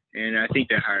 man. And I think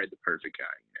they hired the perfect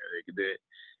guy.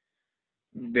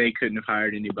 They couldn't have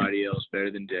hired anybody else better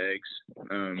than Deggs.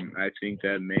 I think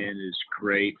that man is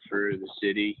great for the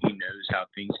city. He knows how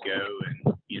things go,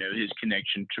 and his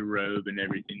connection to Robe and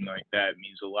everything like that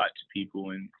means a lot to people.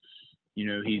 And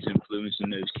he's influencing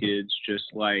those kids just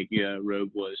like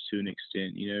Robe was to an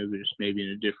extent. But just maybe in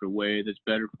a different way that's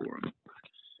better for him.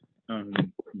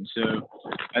 And so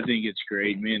I think it's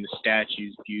great, man. The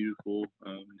statue's beautiful.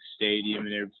 The stadium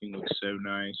and everything looks so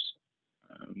nice.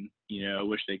 I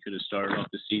wish they could have started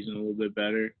off the season a little bit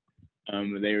better.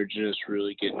 But they were just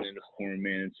really getting into form,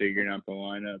 man, and figuring out the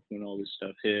lineup when all this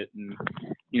stuff hit. And,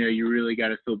 you really got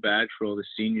to feel bad for all the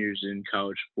seniors in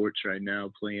college sports right now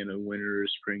playing a winter or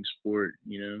spring sport,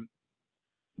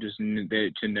 just to know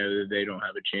that they don't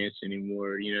have a chance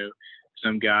anymore.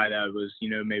 Some guy that was,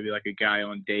 maybe like a guy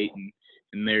on Dayton,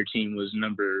 and their team was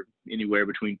number anywhere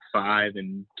between 5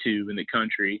 and 2 in the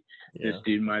country. Yeah. This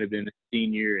dude might have been a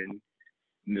senior, and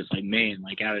it's like, man,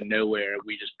 like out of nowhere,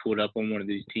 we just pulled up on one of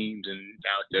these teams and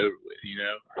now it's over with,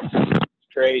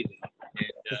 It's crazy.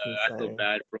 And I feel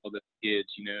bad for all the kids,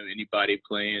 anybody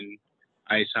playing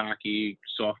ice hockey,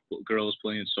 softball, girls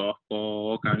playing softball,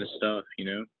 all kind of stuff,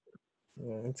 Yeah,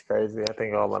 it's crazy. I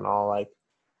think all in all, like,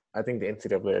 I think the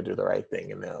NCAA will do the right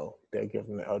thing, and they'll give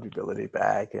them the eligibility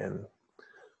back and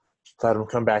let them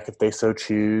come back if they so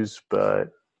choose.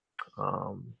 But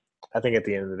I think at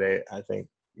the end of the day, I think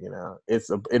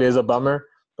it is a bummer,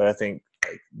 but I think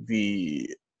like the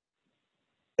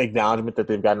acknowledgement that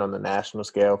they've gotten on the national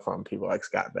scale from people like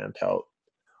Scott Van Pelt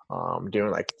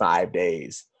doing like 5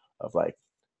 days of like,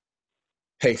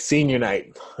 hey, senior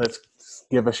night, let's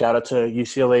give a shout out to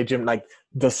UCLA gym. Like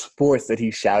the sports that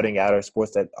he's shouting out are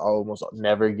sports that almost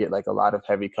never get like a lot of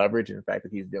heavy coverage. And the fact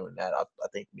that he's doing that, I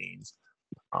think means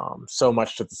so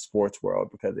much to the sports world,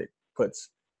 because it puts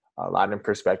a lot in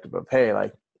perspective of, hey,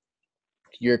 like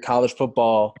your college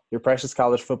football, your precious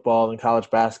college football and college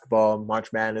basketball,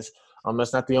 March Madness,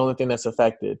 that's not the only thing that's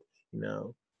affected. You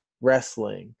know,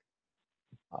 wrestling,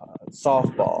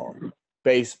 softball,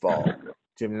 baseball,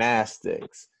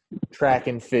 gymnastics, track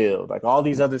and field, like all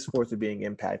these other sports are being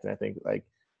impacted. I think like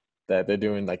that they're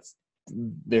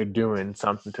doing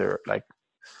something to like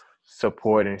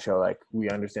support and show like we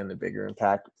understand the bigger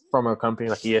impact from a company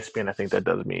like ESPN. I think that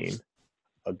does mean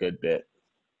a good bit.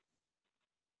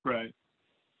 Right.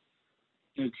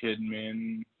 No kidding,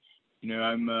 man. You know,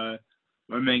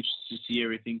 I'm anxious to see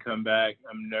everything come back.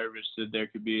 I'm nervous that there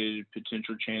could be a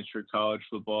potential chance for college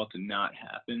football to not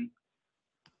happen.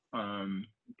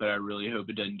 But I really hope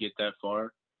it doesn't get that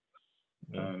far.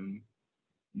 You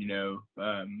know,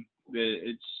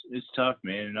 it's tough,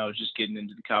 man. And I was just getting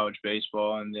into the college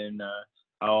baseball, and then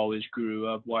I always grew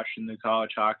up watching the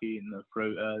college hockey, and the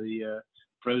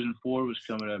Frozen Four was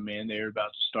coming up, man. They were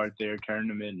about to start their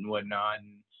tournament and whatnot.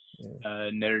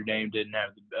 And Notre Dame didn't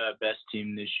have the best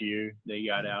team this year. They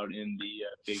got out in the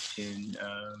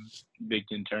Big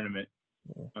Ten tournament.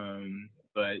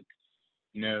 But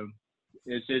you know,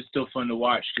 it's still fun to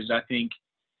watch, because I think,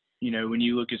 you know, when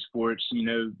you look at sports, you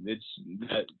know, it's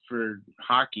that for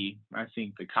hockey, I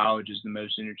think the college is the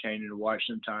most entertaining to watch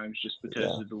sometimes, just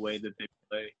because of the way that they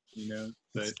play, you know.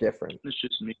 But it's different. It's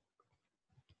just me.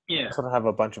 Yeah. I sort of have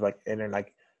a bunch of like I feel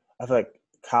like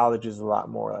college is a lot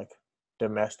more like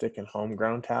domestic and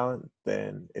homegrown talent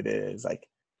than it is like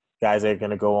guys that are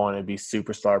going to go on and be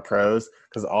superstar pros,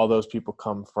 because all those people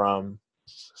come from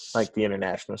like the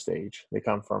international stage. They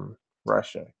come from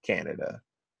Russia, Canada,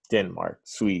 Denmark,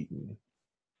 Sweden.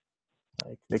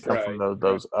 Like they come from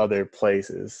those other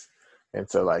places. And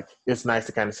so like it's nice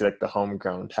to kind of see like the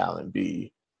homegrown talent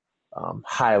be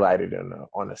highlighted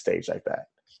on a stage like that.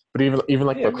 But even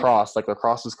like lacrosse, like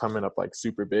lacrosse is coming up like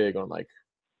super big on like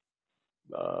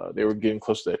they were getting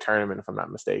close to the tournament, if I'm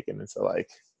not mistaken. And so like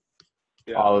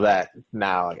all of that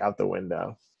now like out the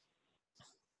window.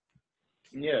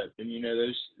 Yeah, and you know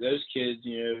those kids,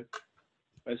 you know,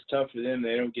 that's tough for them.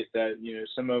 They don't get that. You know,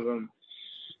 some of them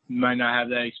might not have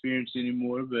that experience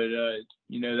anymore, but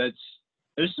you know,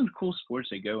 there's some cool sports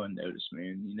that go unnoticed,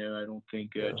 man. You know, I don't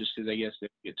think just because I guess they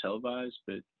get televised,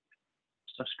 but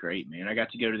stuff's great, man. I got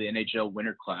to go to the NHL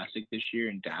Winter Classic this year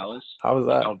in Dallas. How was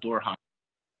that? Outdoor hockey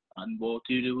ball,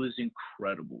 dude. It was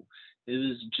incredible. It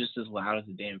was just as loud as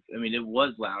it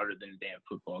was louder than a damn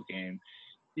football game.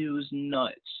 It was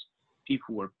nuts.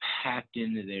 People were packed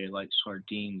into there like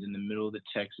sardines in the middle of the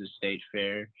Texas State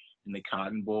Fair in the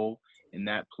Cotton Bowl, and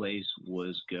that place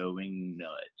was going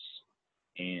nuts.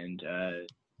 And the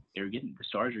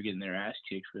Stars were getting their ass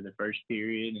kicked for the first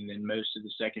period, and then most of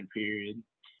the second period,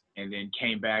 and then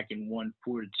came back and won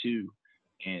 4-2.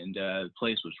 And the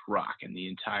place was rocking the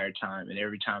entire time. And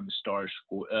every time the Stars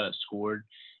scored,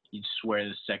 you'd swear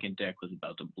the second deck was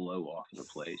about to blow off the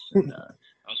place. And I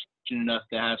was fortunate enough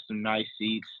to have some nice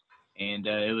seats. And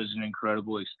it was an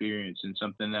incredible experience and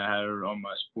something that I had on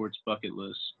my sports bucket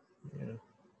list. Yeah.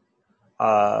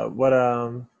 I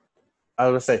was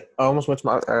gonna say, I almost went to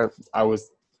my.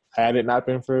 Had it not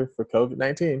been for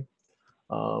COVID-19,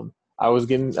 I was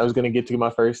gonna get to my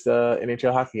first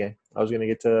NHL hockey game. I was gonna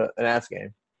get to an Avs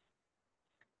game.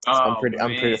 So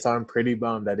I'm pretty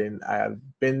bummed I didn't.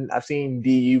 I've seen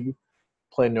DU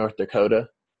play North Dakota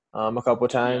a couple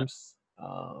of times.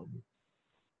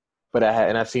 But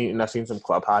I've seen some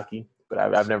club hockey, but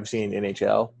I've never seen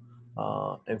NHL.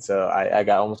 And so I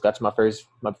almost got to my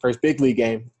first big league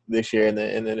game this year, and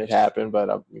then it happened.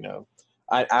 But you know,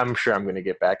 I'm sure I'm going to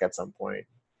get back at some point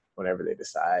whenever they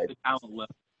decide. The talent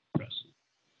level,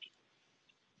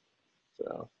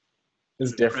 so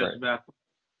it's different.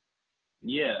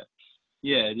 Yeah,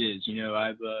 it is. You know,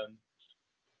 I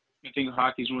think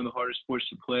hockey is one of the hardest sports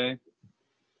to play.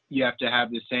 You have to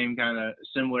have the same kind of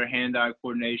similar hand-eye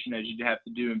coordination as you have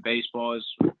to do in baseball, as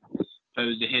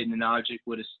opposed to hitting an object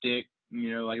with a stick,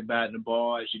 you know, like a bat and a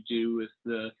ball, as you do with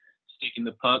the stick and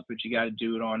the puck, but you got to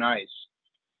do it on ice.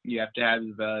 You have to have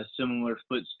similar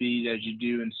foot speed as you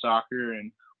do in soccer,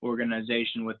 and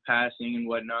organization with passing and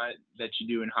whatnot that you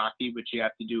do in hockey, but you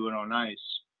have to do it on ice.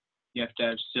 You have to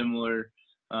have similar,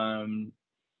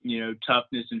 you know,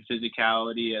 toughness and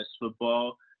physicality as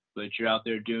football, but you're out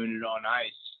there doing it on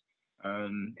ice.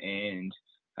 And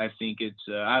I think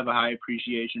I have a high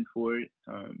appreciation for it.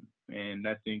 and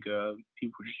I think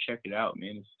people should check it out,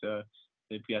 man. If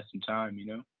they've got some time,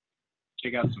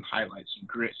 check out some highlights,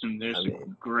 there's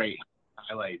some great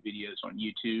highlight videos on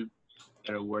YouTube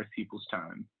that are worth people's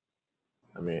time.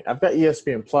 I mean, I've got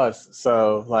ESPN Plus,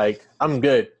 so like I'm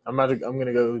good. I'm gonna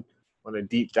go on a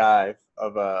deep dive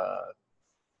of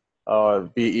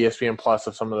be ESPN Plus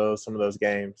of some of those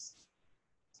games.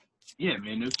 Yeah,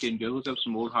 man, no kidding. Go look up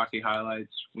some old hockey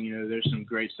highlights. There's some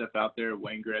great stuff out there.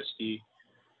 Wayne Gretzky,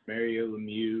 Mario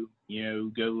Lemieux.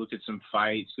 Go look at some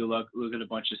fights. Go look at a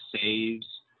bunch of saves.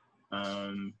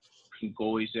 Some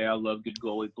goalies. I love good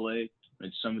goalie play.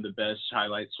 It's some of the best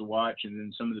highlights to watch, and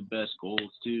then some of the best goals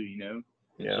too.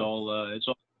 It's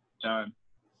all time.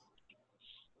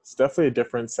 It's definitely a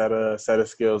different set of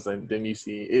skills than you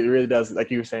see. It really does, like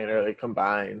you were saying earlier, it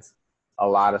combines a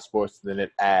lot of sports than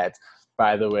it adds.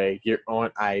 By the way, you're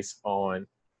on ice on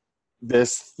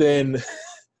this thin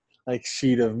like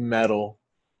sheet of metal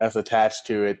that's attached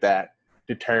to it that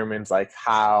determines like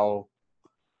how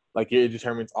like it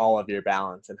determines all of your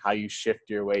balance and how you shift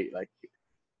your weight. Like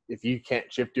if you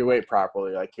can't shift your weight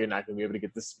properly, like you're not gonna be able to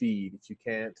get the speed. If you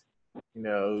can't,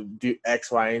 do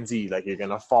X, Y, and Z, like you're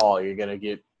gonna fall, you're gonna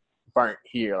get burnt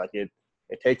here. Like it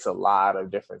takes a lot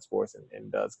of different sports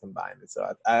and does combine it. So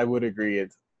I would agree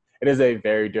it is a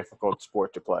very difficult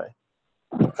sport to play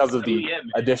because of the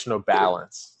additional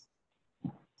balance.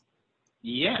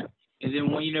 Yeah, and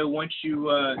then once you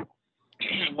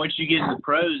get in the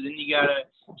pros, then you gotta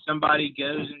somebody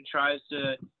goes and tries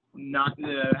to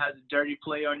has a dirty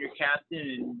play on your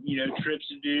captain and trips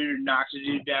a dude or knocks a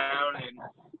dude down and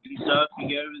stuff. You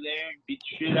go over there and beat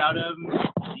the shit out of him.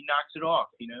 He knocks it off.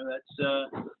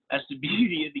 That's the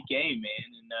beauty of the game, man.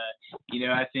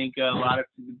 And I think a lot of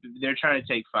they're trying to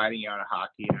take fighting out of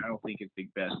hockey, and I don't think it's the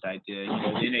best idea.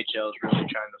 The NHL is really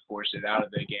trying to force it out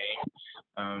of the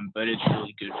game, but it's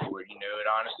really good for it. It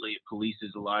honestly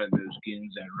polices a lot of those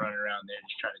goons that run around there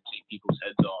just trying to take people's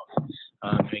heads off.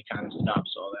 And it kind of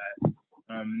stops all that.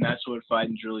 And that's what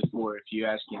fighting's really for. If you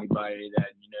ask anybody that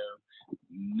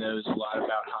knows a lot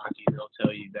about hockey, they'll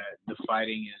tell you that the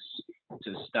fighting is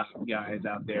to stop guys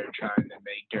out there trying to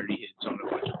make dirty hits on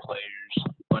a bunch of players,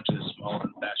 a bunch of the smaller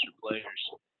and faster players.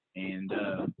 And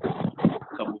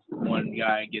one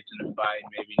guy gets in a fight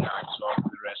and maybe knocks off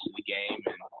the rest of the game,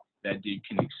 and that dude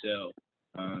can excel.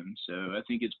 So I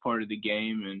think it's part of the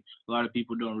game, and a lot of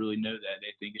people don't really know that.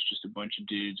 They think it's just a bunch of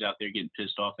dudes out there getting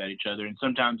pissed off at each other, and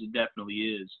sometimes it definitely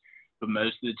is. But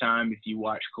most of the time, if you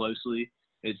watch closely,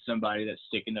 it's somebody that's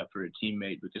sticking up for a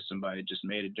teammate because somebody just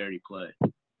made a dirty play.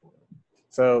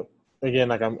 So again,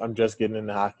 like I'm just getting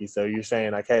into hockey. So you're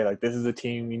saying like, hey, like this is a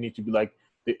team you need to be like,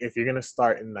 if you're gonna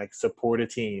start and like support a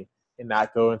team and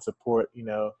not go and support,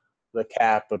 the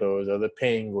Capitals or the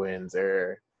Penguins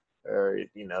or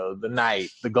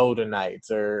the Golden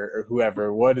Knights or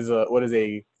whoever. What is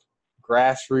a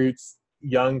grassroots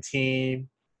young team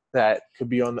that could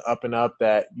be on the up and up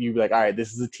that you be like, all right,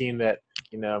 this is a team that,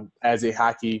 as a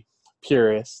hockey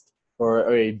purist or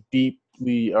a deep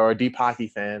hockey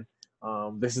fan,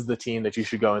 this is the team that you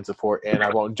should go and support, and I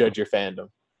won't judge your fandom.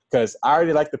 Because I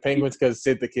already like the Penguins because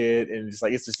Sid the Kid, and just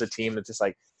like it's just a team that's just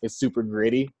like it's super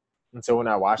gritty, and so when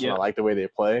I watch them, I like the way they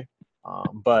play.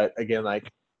 But again,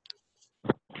 like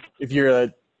if you're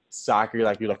a soccer, you're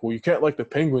like, well, you can't like the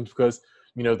Penguins because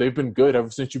they've been good ever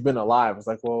since you've been alive. It's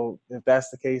like, well, if that's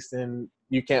the case, then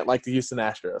you can't like the Houston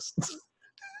Astros.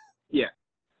 Yeah.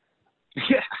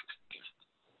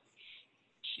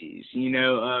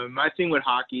 Jeez, my thing with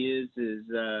hockey is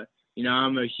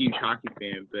I'm a huge hockey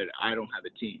fan, but I don't have a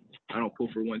team. I don't pull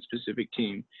for one specific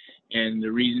team. And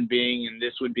the reason being, and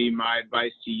this would be my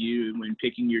advice to you when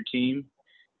picking your team,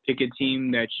 pick a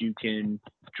team that you can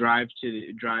drive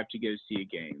to go see a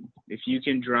game. If you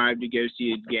can drive to go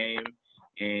see a game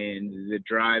and the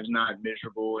drive's not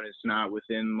miserable and it's not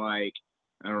within like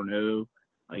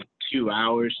 2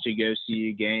 hours to go see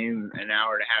a game, an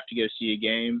hour and a half to go see a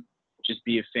game, just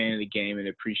be a fan of the game and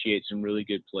appreciate some really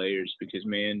good players because,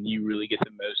 man, you really get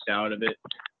the most out of it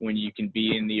when you can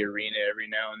be in the arena every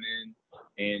now and then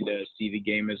and see the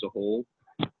game as a whole.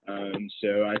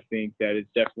 So I think that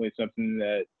it's definitely something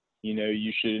that,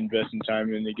 you should invest some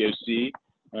time in to go see.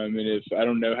 And if I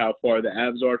don't know how far the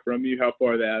Avs are from you, how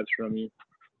far are the Avs from you?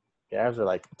 The Avs are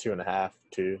like 2.5,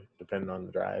 2, depending on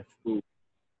the drive. Ooh.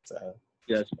 So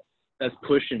that's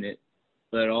pushing it.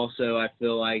 But also, I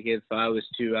feel like if I was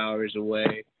 2 hours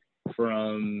away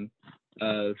from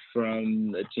a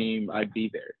team, I'd be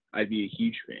there. I'd be a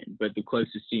huge fan. But the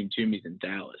closest team to me is in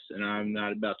Dallas, and I'm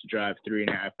not about to drive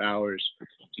 3.5 hours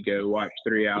to go watch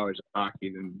 3 hours of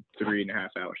hockey, then 3.5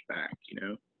 hours back.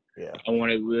 Yeah. I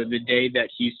want to the day that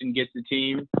Houston gets the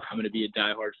team, I'm going to be a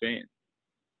diehard fan.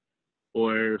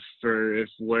 Or if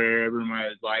wherever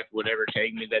my life would ever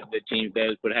take me, that the team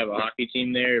that would have a hockey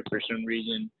team there, if for some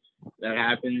reason that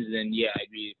happens, then yeah, I'd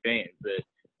be a fan. But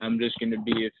I'm just going to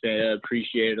be a fan,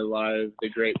 appreciate a lot of the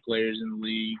great players in the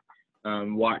league,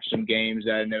 watch some games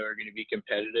that I know are going to be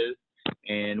competitive.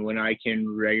 And when I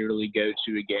can regularly go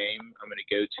to a game, I'm going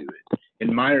to go to it.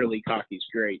 And minor league hockey is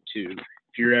great too.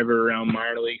 If you're ever around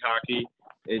minor league hockey,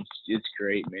 it's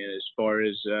great, man. As far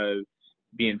as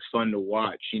being fun to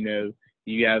watch, you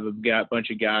have got a bunch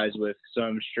of guys with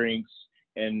some strengths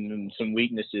and some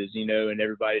weaknesses, and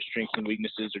everybody's strengths and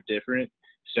weaknesses are different.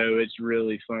 So it's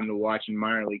really fun to watch in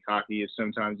minor league hockey.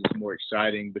 Sometimes it's more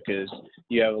exciting because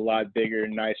you have a lot bigger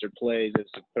and nicer plays as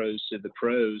opposed to the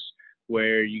pros,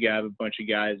 where you got a bunch of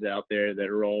guys out there that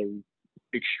are all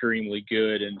extremely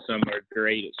good and some are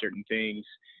great at certain things,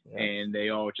 and they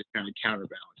all just kind of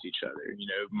counterbalance each other.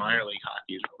 Minor league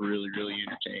hockey is really, really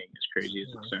entertaining, as crazy as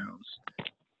it sounds.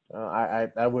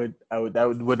 That would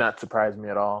not surprise me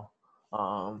at all.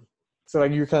 So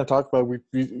like you kind of talked about, we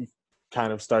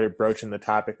kind of started broaching the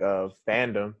topic of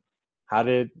fandom. How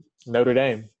did Notre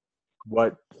Dame?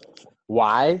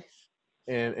 Why,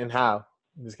 and how?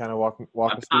 Just kind of walk us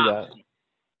through that.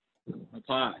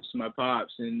 My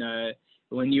pops, and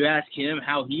when you ask him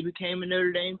how he became a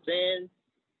Notre Dame fan,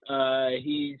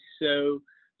 he's so.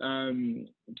 A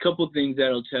couple things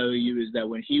that'll tell you is that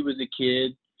when he was a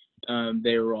kid,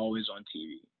 they were always on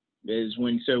TV.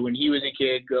 When he was a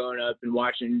kid growing up and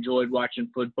enjoyed watching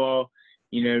football,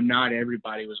 not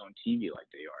everybody was on TV like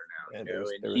they are now.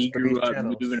 And he grew up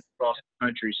moving across the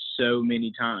country so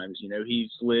many times. He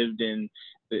lived in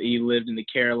the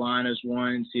Carolinas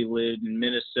once. He lived in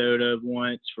Minnesota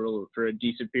once for a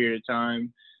decent period of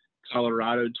time.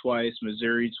 Colorado twice,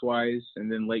 Missouri twice,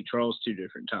 and then Lake Charles 2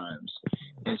 different times.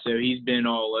 And so he's been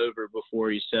all over before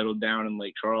he settled down in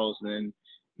Lake Charles, and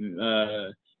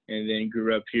then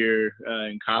grew up here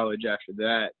in college after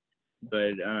that.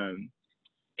 But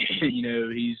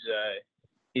he's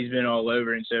been all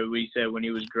over, and so we said when he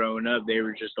was growing up, they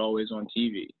were just always on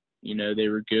TV. They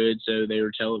were good, so they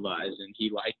were televised, and he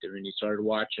liked them, and he started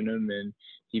watching them, and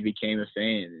he became a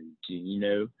fan.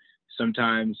 And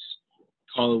sometimes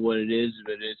call it what it is,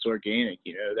 but it's organic.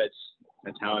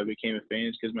 That's how I became a fan.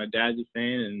 It's because my dad's a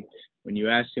fan, and when you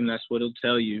ask him, that's what he'll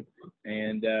tell you.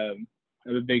 And I'm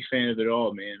a big fan of it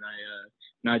all, man.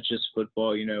 Not just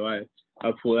football. I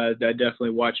definitely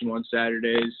watch them on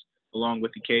Saturdays along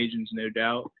with the Cajuns, no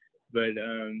doubt. But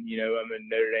I'm a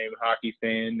Notre Dame hockey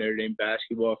fan, Notre Dame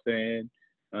basketball fan,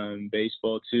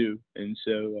 baseball too, and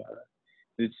so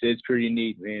it's pretty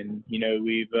neat, man.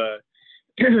 We've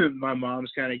my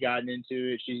mom's kind of gotten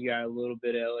into it. She's got a little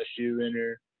bit of LSU in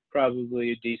her,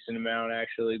 probably a decent amount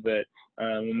actually. But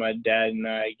when my dad and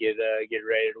I get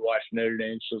ready to watch Notre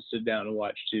Dame, she'll sit down and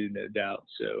watch too, no doubt.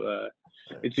 So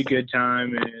it's a good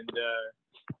time, and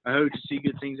I hope to see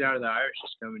good things out of the Irish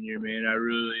this coming year, man. I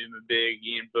really am a big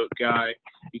Ian Book guy.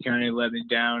 He kind of let me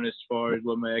down as far as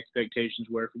what my expectations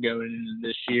were for going into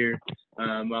this year.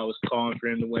 I was calling for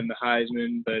him to win the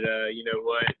Heisman, but you know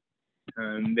what?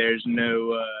 There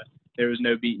was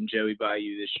no beating Joey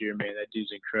Bayou this year, man. That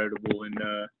dude's incredible, and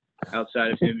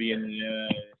outside of him being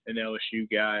an LSU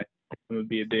guy, I'm gonna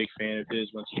be a big fan of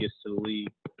his once he gets to the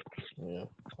league. Yeah,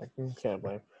 I can't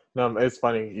blame. No, it's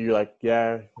funny. You're like,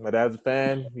 yeah, my dad's a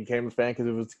fan. He became a fan because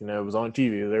it was on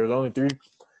TV. There was only three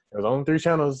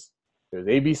channels. There's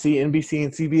ABC, NBC,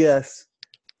 and CBS.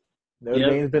 Notre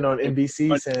Dame's been on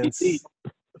NBC since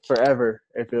forever.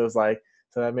 It feels like.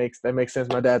 So that makes sense.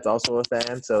 My dad's also a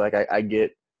fan, so like I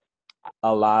get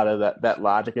a lot of that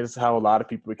logic. It's how a lot of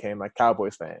people became like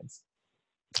Cowboys fans.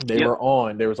 They were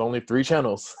on. There was only 3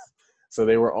 channels. So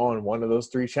they were on one of those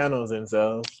 3 channels, and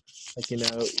so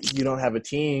you don't have a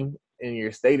team in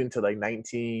your state until like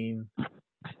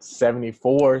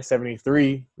 1974,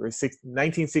 73, or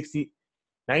 1960,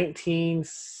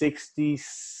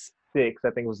 1966. I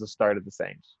think was the start of the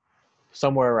Saints,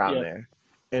 somewhere around there.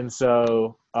 And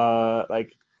so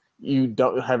like you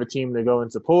don't have a team to go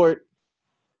and support,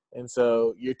 and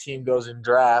so your team goes and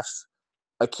drafts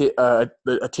a team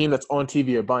that's on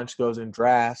TV a bunch goes and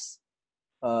drafts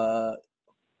a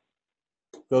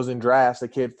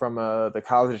kid from the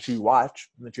college that you watch,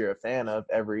 that you're a fan of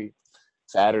every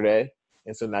Saturday.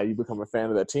 And so now you become a fan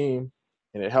of that team,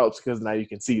 and it helps because now you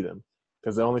can see them.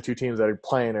 Because the only 2 teams that are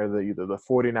playing are either the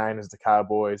 49ers, the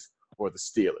Cowboys, or the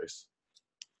Steelers.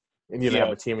 And you don't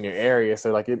have a team in your area,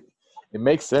 so like it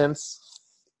makes sense.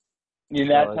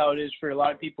 That's how it is for a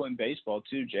lot of people in baseball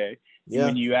too, Jay.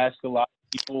 When you ask a lot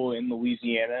of people in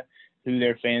Louisiana who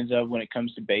they're fans of when it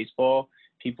comes to baseball,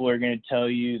 people are going to tell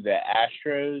you the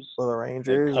Astros, or the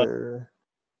Rangers, Cubs, or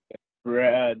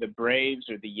the Braves,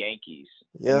 or the Yankees.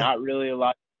 yeah, Not really a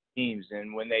lot of teams.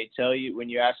 And when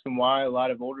you ask them why, a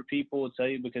lot of older people will tell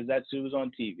you because that's who was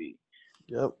on TV.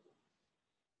 yep,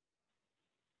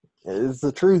 it's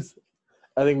the truth.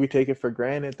 I think we take it for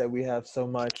granted that we have so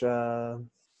much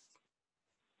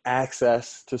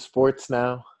access to sports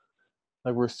now.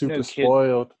 Like we're super No kidding.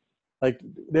 spoiled. Like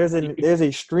there's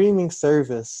a streaming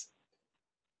service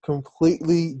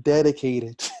completely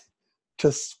dedicated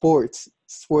to sports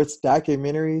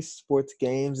documentaries, sports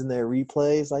games, and their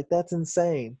replays. Like that's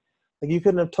insane. Like you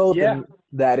couldn't have told them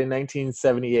that in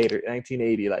 1978 or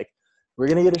 1980. Like we're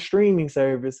gonna get a streaming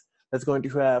service that's going to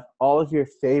have all of your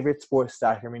favorite sports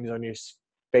documentaries on your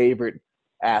favorite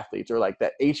athletes, or like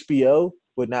that HBO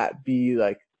would not be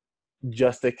like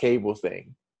just a cable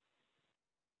thing.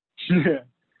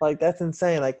 Like that's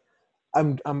insane. Like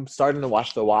I'm starting to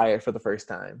watch The Wire for the first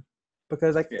time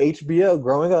because like HBO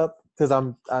growing up, because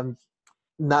I'm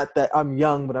not that I'm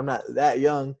young, but I'm not that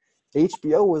young.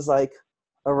 HBO was like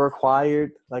a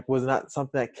required, like was not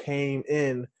something that came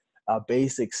in a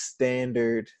basic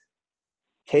standard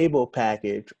cable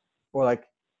package, or like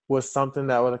was something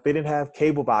that was like they didn't have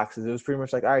cable boxes. It was pretty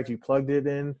much like, all right, you plugged it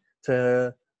in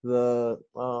to the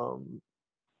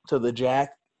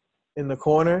jack in the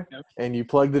corner, and you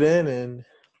plugged it in, and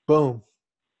boom,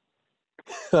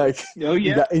 like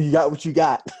you got what you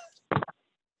got.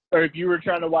 Or if you were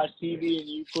trying to watch TV and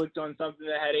you clicked on something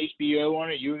that had HBO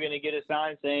on it, you were going to get a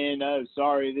sign saying, "Oh,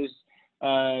 sorry, this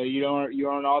you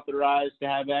aren't authorized to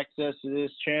have access to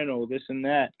this channel, this and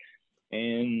that,"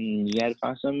 and you had to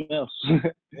find something else.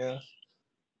 Yeah.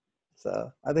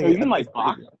 So I think even like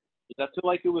boxing. I feel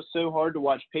like it was so hard to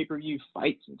watch pay-per-view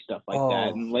fights and stuff like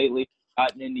that. And lately, I've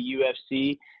gotten into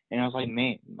UFC, and I was like,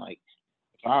 man, like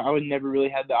I would never really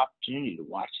have the opportunity to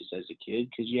watch this as a kid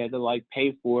because you had to like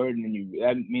pay for it, and then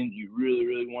that means you really,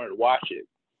 really wanted to watch it.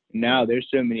 Now there's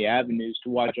so many avenues to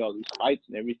watch all these fights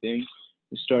and everything.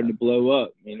 It's starting to blow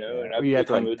up, you know. And I've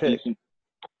become a decent.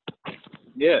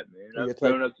 Yeah, man. I've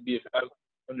grown up to be a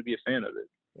fan of it.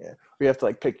 Yeah, we have to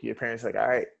like pick your parents. Like, all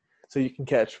right, so you can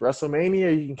catch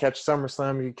WrestleMania, you can catch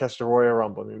SummerSlam, you can catch the Royal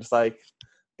Rumble. And you're just like,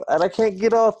 but I can't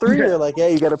get all three. They're like, yeah,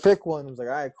 you got to pick one. I was like,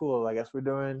 all right, cool. I guess we're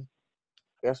doing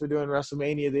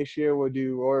WrestleMania this year. We'll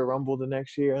do Royal Rumble the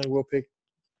next year, and we'll pick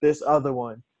this other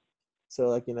one. So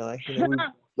like you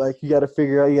got to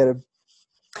figure out. You got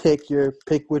to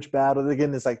pick which battle.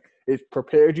 Again, it's like it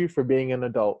prepared you for being an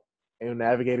adult and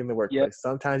navigating the workplace. Yep.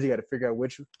 Sometimes you got to figure out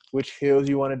which hills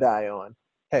you want to die on.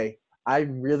 Hey, I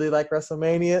really like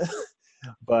WrestleMania,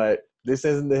 but this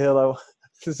isn't the hill I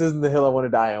want to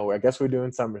die on. I guess we're doing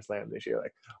SummerSlam this year.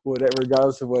 Like whatever,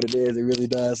 regardless of what it is, it really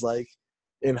does like.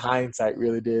 In hindsight,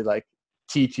 really did like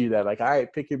teach you that, like, all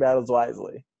right, pick your battles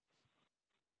wisely.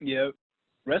 Yep.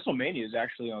 WrestleMania is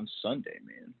actually on Sunday,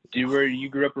 man. You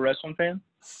grew up a wrestling fan?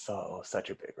 Such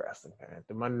a big wrestling fan.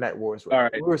 The Monday Night Wars. All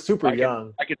right. We were super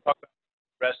young. I could talk about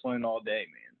wrestling all day,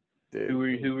 man.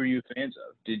 Dude, who were you fans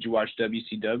of? Did you watch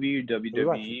WCW,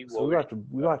 WWE?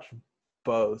 We watched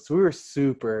both. So we were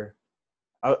super.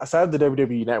 Aside of the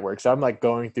WWE Network, so I'm like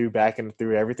going through back and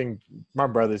through everything. My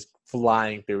brother's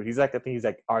flying through. I think he's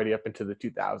like already up into the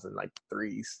 2000 like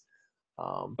threes.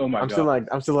 Oh my God!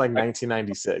 I'm still like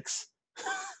 1996.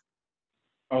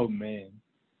 Oh man.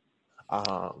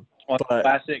 But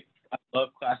classic. I love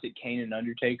classic Kane and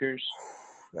Undertakers.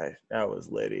 That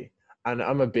was litty.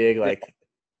 I'm a big like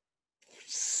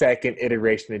second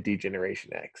iteration of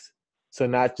D-Generation X. So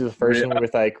not just the first one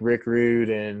with like Rick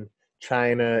Rude and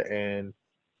China and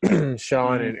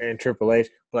Shawn and Triple H,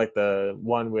 but like the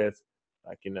one with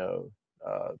like the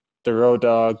Road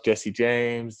Dogg, Jesse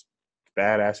James,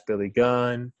 Badass Billy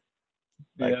Gunn,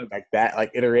 like that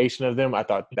like iteration of them. I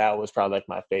thought that was probably like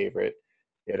my favorite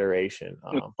iteration.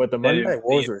 But the Monday Night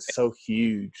Wars were so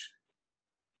huge.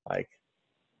 Like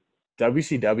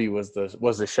WCW was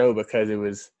the show because it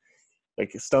was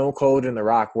like Stone Cold and The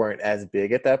Rock weren't as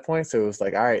big at that point, so it was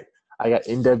like, all right, I got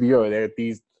NWO.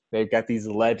 They've got these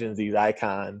legends, these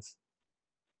icons,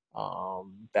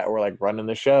 that were like running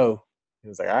the show. It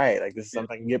was like, all right, like this is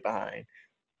something I can get behind.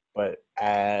 But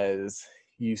as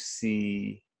you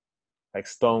see, like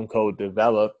Stone Cold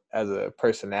develop as a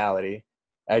personality,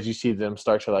 as you see them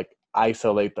start to like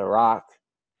isolate The Rock,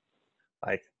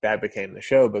 like that became the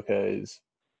show because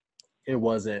it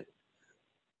wasn't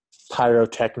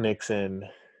pyrotechnics and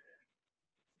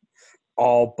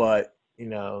all but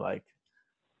like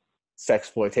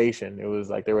sexploitation. It was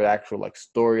like there were actual like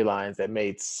storylines that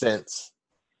made sense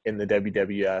in the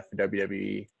WWF,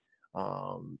 WWE.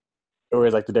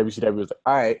 Whereas like the WCW was like,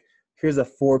 all right, here's the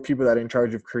 4 people that are in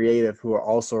charge of creative who are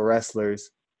also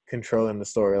wrestlers controlling the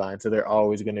storyline. So they're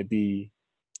always going to be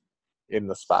in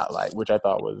the spotlight, which I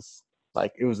thought was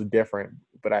like, it was a different,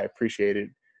 but I appreciated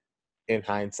in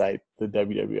hindsight the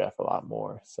WWF a lot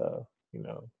more. So, you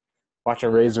know,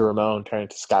 watching Razor Ramon turn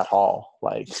into Scott Hall,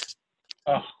 like,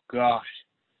 Oh gosh,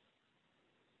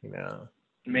 you know,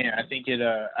 man, I think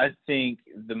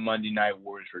the Monday Night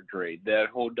Wars were great. That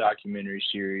whole documentary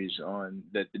series on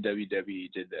that the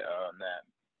WWE did on that,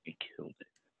 it killed it.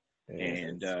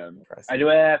 And I do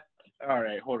have. All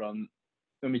right, hold on.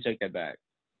 Let me take that back.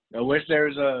 I wish there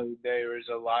was a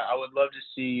lot. I would love to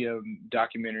see a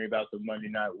documentary about the Monday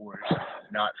Night Wars,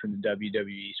 not from the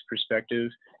WWE's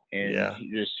perspective, and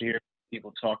just hear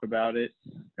people talk about it,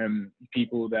 and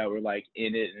people that were like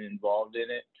in it and involved in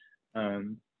it,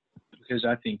 because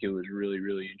I think it was really,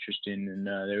 really interesting, and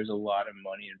there was a lot of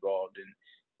money involved,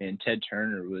 and Ted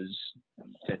Turner was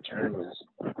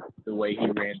the way he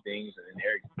ran things, and then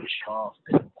Eric Bischoff,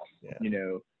 and you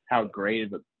know how great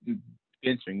of a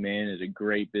Vince McMahon is a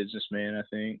great businessman, I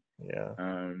think. Yeah.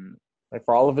 Like,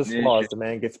 for all of his flaws, just, the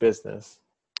man gets business.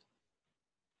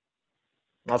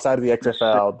 Outside of the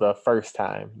XFL, the first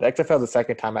time. The XFL, the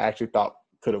second time, I actually thought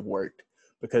could have worked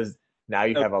because now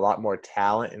you have a lot more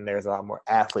talent and there's a lot more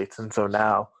athletes. And so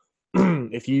now,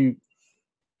 if you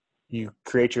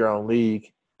create your own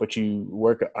league, but you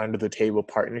work under the table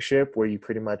partnership where you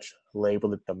pretty much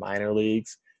label it the minor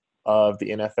leagues of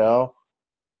the NFL,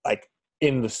 like,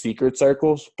 in the secret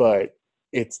circles, but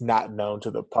it's not known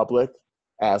to the public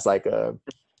as like a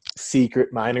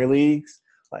secret minor leagues.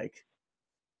 Like,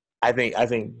 I think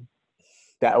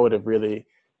that would have really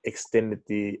extended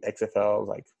the XFL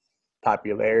like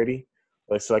popularity.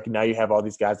 So like now you have all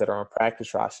these guys that are on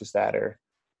practice rosters that are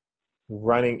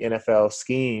running NFL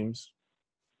schemes,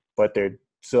 but they're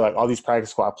still like all these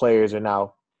practice squad players are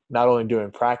now not only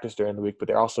doing practice during the week, but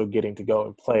they're also getting to go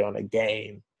and play on a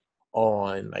game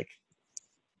on like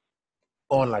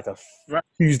a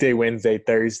Tuesday, Wednesday,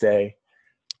 Thursday,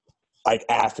 like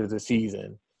after the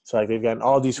season. So like they've gotten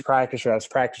all these practice reps.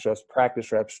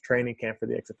 Training camp for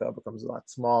the XFL becomes a lot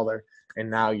smaller, and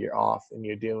now you're off and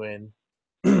you're doing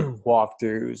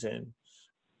walkthroughs and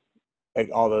like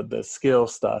all the skill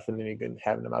stuff, and then you're going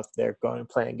having them out there going and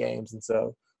playing games. And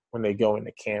so when they go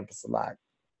into camp,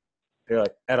 they're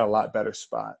like at a lot better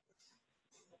spot.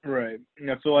 Right.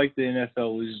 And I feel like the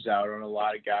NFL loses out on a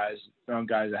lot of guys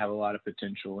that have a lot of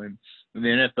potential. And the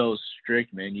NFL is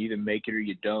strict, man. You either make it or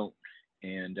you don't.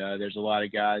 And there's a lot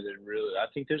of guys I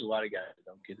think there's a lot of guys that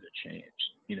don't get a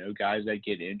chance. You know, guys that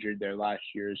get injured their last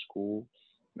year of school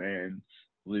and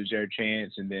lose their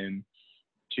chance, and then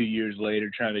 2 years later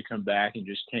trying to come back and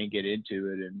just can't get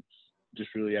into it and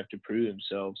just really have to prove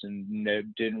themselves, and they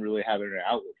didn't really have an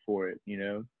outlet for it, you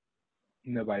know.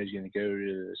 Nobody's going to go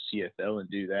to the CFL and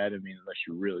do that. I mean, unless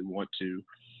you really want to.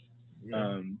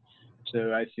 Yeah.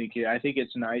 So I think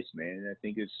it's nice, man.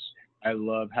 I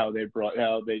love how they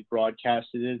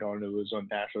broadcasted it on. It was on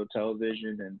national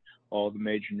television, and all the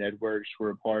major networks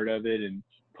were a part of it, and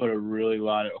put a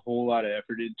whole lot of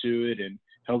effort into it, and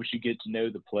helps you get to know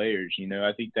the players. You know,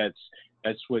 I think that's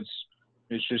it's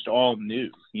just all new.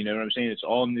 You know what I'm saying? It's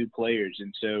all new players,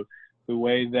 and so the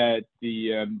way that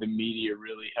the media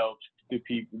really helped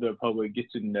the public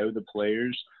get to know the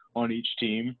players on each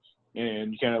team,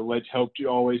 and kind of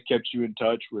always kept you in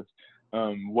touch with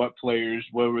who were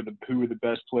the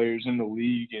best players in the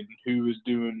league and who was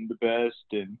doing the best,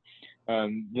 and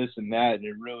this and that, and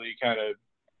it really kind of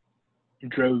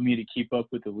drove me to keep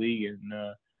up with the league, and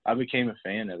I became a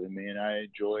fan of it, man. I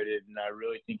enjoyed it, and I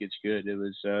really think it's good.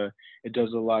 It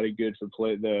does a lot of good for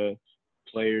the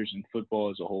players and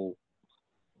football as a whole.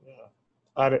 Yeah,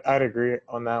 I'd agree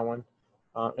on that one.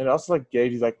 It also like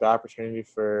gave you like the opportunity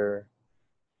to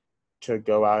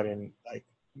go out and like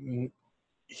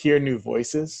hear new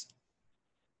voices.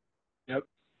 Yep.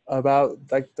 About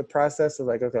like the process of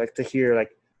like, okay, like to hear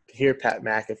Pat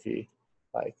McAfee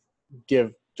like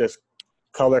give just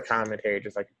color commentary,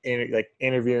 just like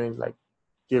interviewing, like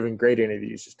giving great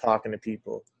interviews, just talking to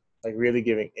people, like really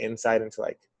giving insight into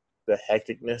like the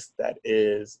hecticness that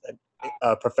is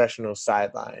a professional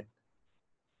sideline.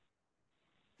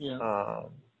 Yeah.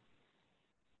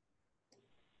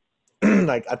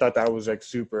 Like I thought that was like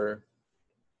super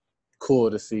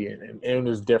cool to see, and it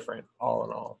was different all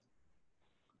in all.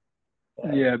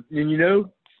 Yeah, and you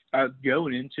know,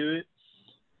 going into it,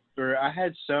 I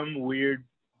had some weird.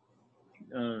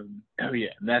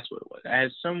 That's what it was.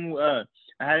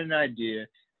 I had an idea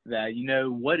that, you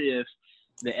know, what if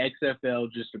the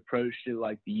XFL just approached it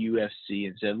like the UFC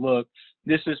and said, look,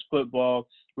 this is football.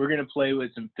 We're going to play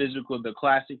with the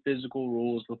classic physical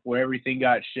rules before everything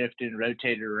got shifted and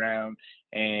rotated around.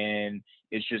 And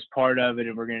it's just part of it.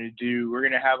 And we're going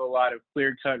to have a lot of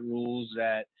clear-cut rules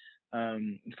that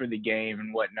for the game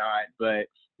and whatnot. But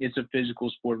it's a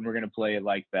physical sport, and we're going to play it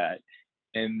like that.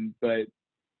 But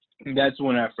that's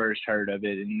when I first heard of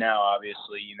it. And now,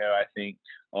 obviously, I think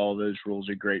all those rules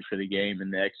are great for the game,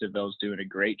 and the XFL is doing a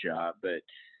great job. But,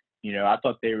 I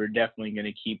thought they were definitely going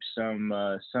to keep some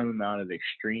amount of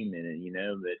extreme in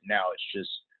it, but now it's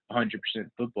just 100%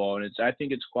 football. And I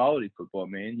think it's quality football,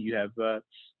 man. You have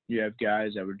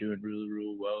guys that were doing really,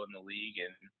 really well in the league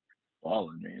and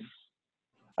balling, man.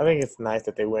 I think it's nice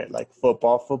that they went like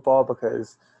football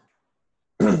because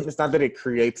it's not that it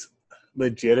creates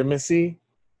legitimacy,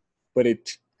 but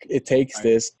it takes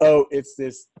this. Oh,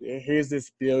 here's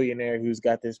this billionaire who's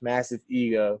got this massive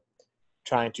ego,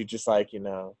 trying to just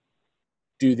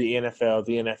do the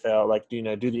NFL, like do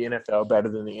the NFL better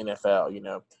than the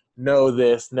NFL. Know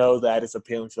this, know that. It's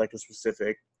appealing to like a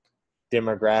specific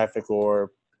demographic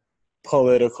or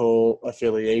political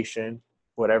affiliation,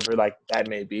 whatever like that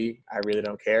may be. I really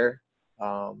don't care.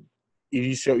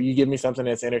 If you give me something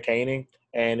that's entertaining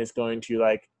and it's going to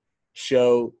like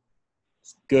show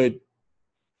good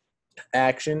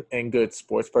action and good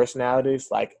sports personalities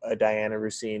like a Diana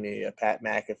Rossini, a Pat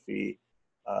McAfee,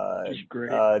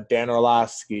 Dan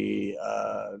Orlovsky,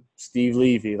 Steve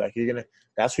Levy, like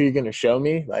that's who you're gonna show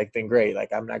me, like then great.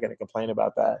 Like I'm not gonna complain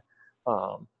about that.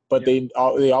 But they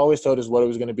always told us what it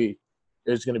was gonna be.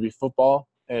 It's gonna be football,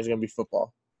 and it's gonna be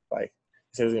football. Like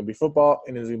it said, it's gonna be football,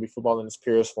 and it's gonna be football in its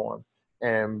purest form.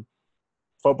 And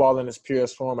football in its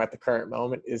purest form at the current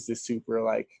moment is this super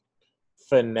like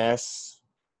finesse,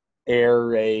 air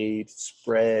raid,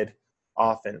 spread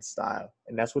offense style,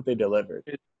 and that's what they delivered.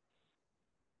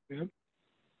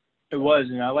 It was,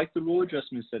 and I like the rule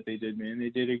adjustments that they did, man. They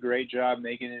did a great job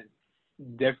making it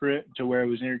different to where it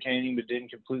was entertaining, but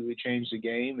didn't completely change the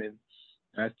game. And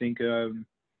I think the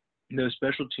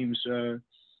special teams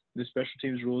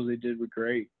rules they did were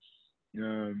great.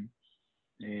 And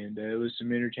it was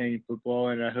some entertaining football,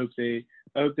 and I hope they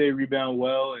rebound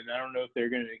well. And I don't know if they're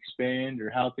going to expand or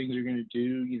how things are going to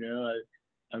do.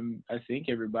 I think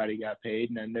everybody got paid,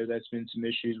 and I know that's been some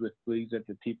issues with leagues that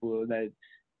people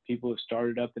have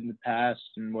started up in the past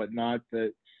and whatnot.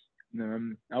 But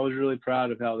I was really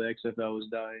proud of how the XFL was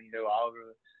done.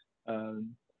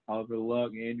 Oliver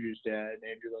Luck, Andrew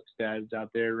Luck's dad, is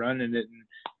out there running it,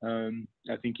 and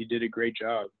I think he did a great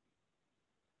job.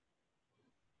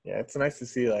 Yeah, it's nice to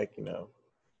see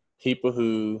people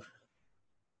who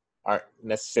aren't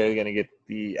necessarily going to get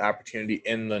the opportunity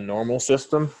in the normal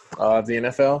system of the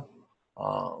NFL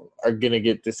are going to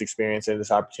get this experience and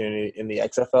this opportunity in the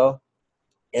XFL.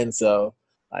 And so,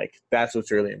 that's what's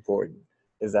really important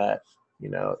is that,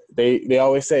 they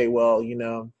always say, well,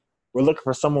 we're looking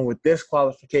for someone with this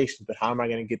qualification, but how am I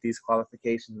going to get these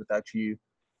qualifications without you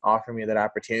offering me that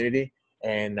opportunity?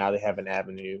 And now they have an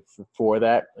avenue for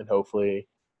that. And hopefully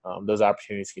those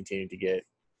opportunities continue to get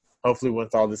 – hopefully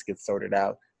once all this gets sorted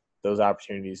out, those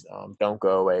opportunities don't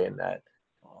go away and that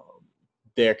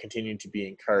they're continuing to be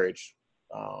encouraged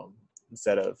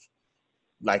instead of,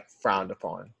 frowned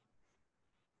upon.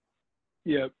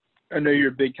 Yeah, I know you're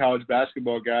a big college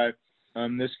basketball guy.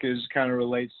 This kind of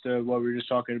relates to what we were just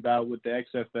talking about with the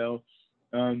XFL.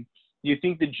 Do you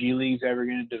think the G League's ever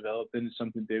going to develop into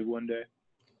something big one day?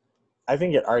 I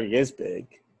think it already is big.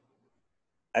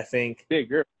 I think –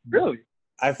 Bigger? Really?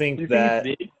 I think that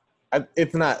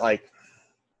it's not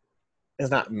it's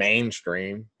not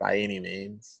mainstream by any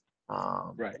means.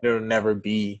 Right. It'll never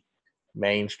be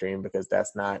mainstream because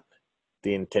that's not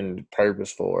the intended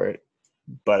purpose for it.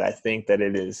 But I think that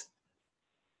it is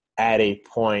at a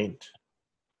point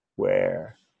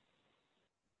where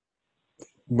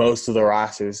most of the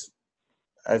rosters,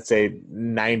 I'd say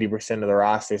 90% of the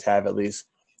rosters have at least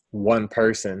one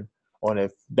person on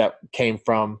it that came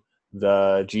from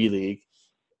the G League.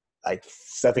 I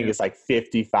think it's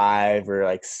 55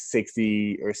 or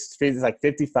 60 or it's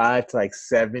 55 to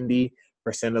 70%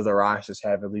 of the rosters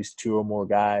have at least two or more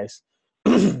guys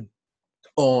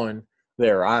on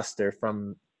their roster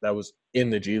from that was in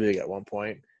the G League at one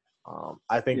point.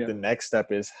 I think the next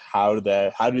step is I think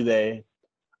the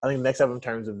next step in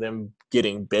terms of them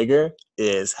getting bigger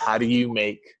is how do you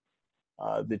make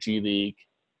the G League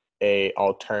a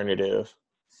alternative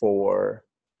for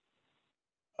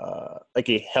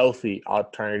a healthy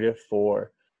alternative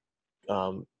for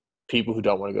people who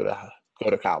don't want to go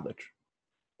to college.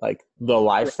 The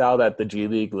lifestyle that the G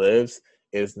League lives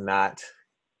is not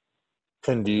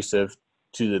conducive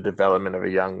to the development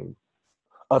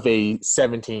of a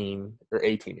 17 or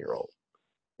 18-year-old.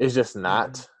 It's just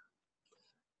not.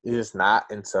 It is not.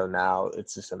 And so now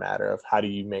it's just a matter of how do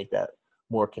you make that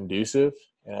more conducive?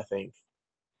 And I think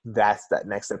that's that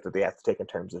next step that they have to take in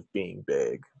terms of being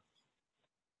big.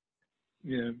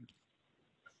 Yeah.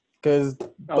 Because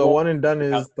the one and done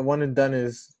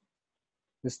is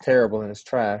terrible and it's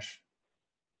trash.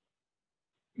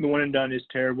 The one and done is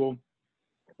terrible.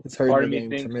 It's hurting the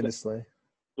game tremendously.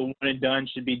 The one and done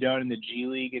should be done in the G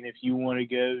League, and if you want to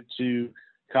go to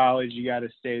college, you got to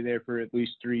stay there for at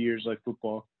least 3 years, like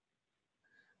football.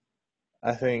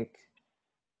 I think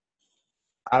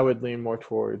I would lean more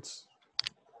towards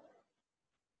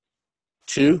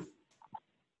 2.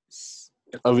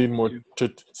 I'll lean more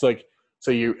to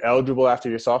so you're eligible after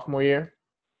your sophomore year.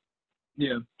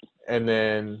 Yeah. And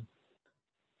then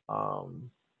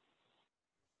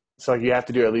so you have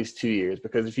to do at least 2 years,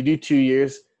 because if you do 2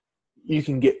 years, you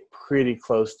can get pretty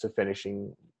close to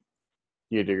finishing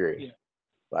your degree. Yeah.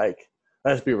 Like,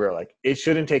 let's be real. Like, it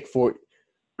shouldn't take 4.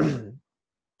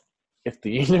 If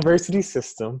the university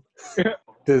system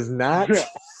does not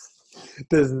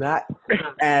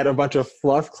add a bunch of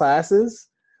fluff classes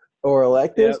or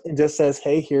electives and just says,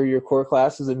 hey, here are your core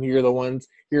classes and here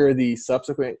are the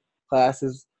subsequent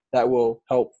classes that will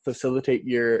help facilitate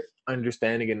your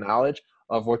understanding and knowledge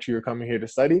of what you're coming here to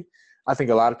study, I think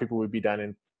a lot of people would be done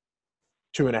in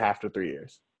 2.5 to 3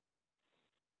 years.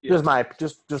 Yeah.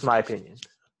 Just my opinion.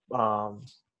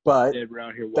 But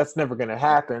that's never going to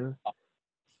happen.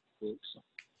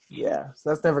 Yeah, so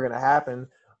that's never going to happen.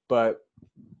 But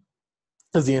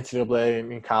because the NCAA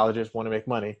and colleges want to make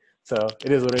money, so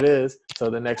it is what it is. So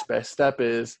the next best step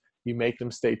is you make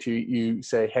them stay to. You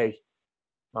say, hey,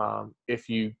 if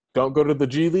you don't go to the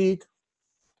G League,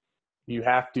 you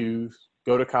have to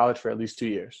go to college for at least 2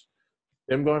 years.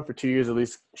 Them going for 2 years, at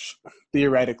least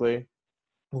theoretically,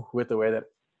 with the way that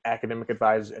academic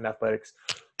advisors and athletics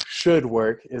should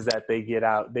work, is that they get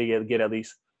at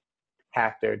least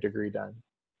half their degree done.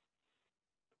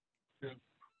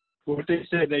 Well, if they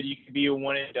said that you could be a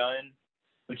one and done,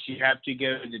 but you have to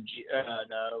go to the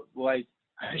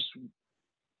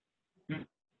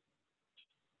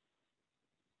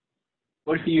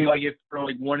what if you if for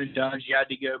one and done, you had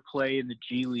to go play in the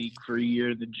G League for a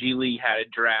year? The G League had a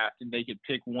draft, and they could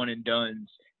pick one and dones,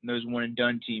 and those one and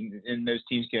done teams, and those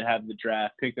teams could have the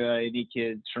draft, pick any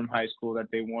kids from high school that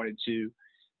they wanted to,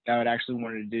 that would actually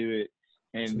want to do it.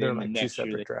 And so then like the next 2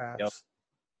 separate year drafts.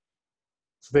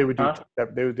 So they would do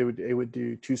they would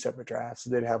do 2 separate drafts. So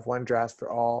they'd have one draft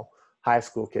for all high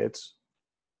school kids,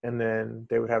 and then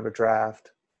they would have a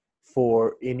draft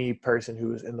for any person who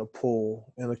was in the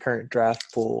current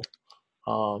draft pool,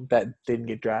 that didn't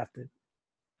get drafted.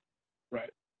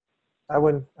 Right. I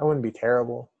wouldn't be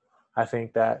terrible. I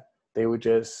think that they would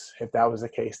just, if that was the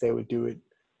case, they would do it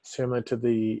similar to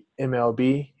the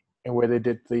MLB, and where they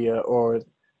did the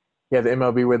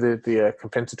MLB where they did the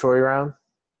compensatory round.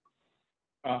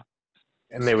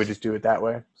 And they would just do it that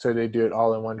way. So they do it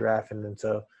all in one draft, and then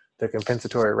so the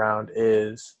compensatory round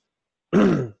is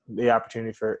the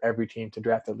opportunity for every team to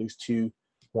draft at least 2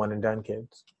 one and done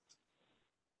kids.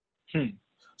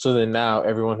 So then now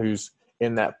everyone who's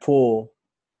in that pool,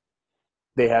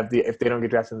 they have if they don't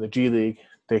get drafted in the G League,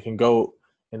 they can go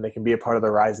and they can be a part of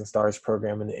the Rising Stars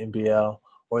program in the NBL,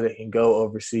 or they can go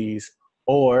overseas,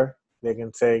 or they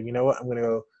can say, you know what, I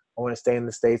want to stay in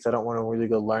the States. I don't want to really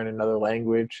go learn another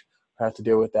language. I have to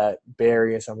deal with that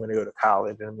barrier, so I'm going to go to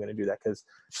college, and I'm going to do that because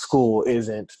school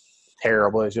isn't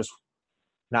terrible. It's just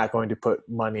not going to put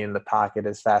money in the pocket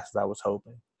as fast as I was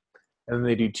hoping. And then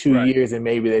they do 2 years, and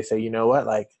maybe they say, you know what,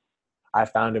 I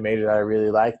found a major that I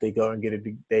really like. They go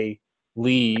and they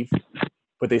leave,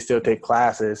 but they still take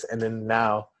classes. And then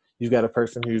now you've got a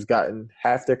person who's gotten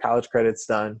half their college credits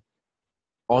done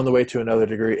on the way to another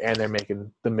degree, and they're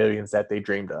making the millions that they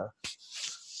dreamed of.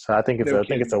 So I think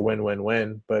it's a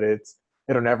win-win-win, but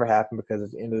it'll never happen because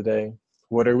at the end of the day,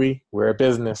 what are we? We're a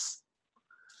business.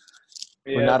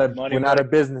 Yeah, we're not a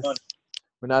business.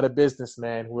 We're not a business,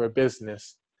 man. We're a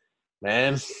business,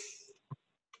 man.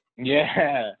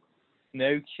 Yeah,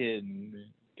 no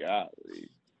kidding. Golly.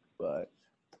 But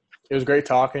it was great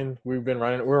talking. We're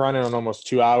running on almost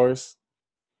 2 hours.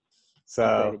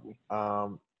 So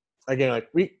again,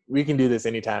 we can do this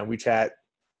anytime. We chat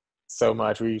so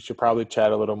much. We should probably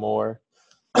chat a little more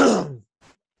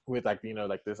with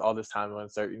this all this time of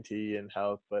uncertainty and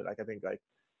health. But I think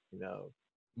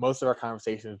most of our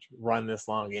conversations run this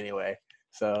long anyway.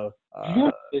 So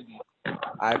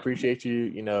I appreciate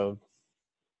you,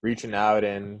 reaching out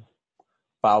and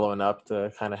following up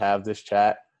to kind of have this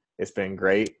chat. It's been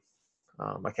great.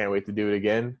 I can't wait to do it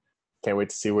again. Can't wait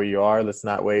to see where you are. Let's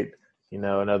not wait,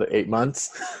 another 8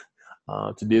 months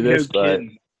to do No this.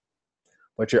 kidding.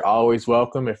 But you're always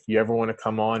welcome if you ever want to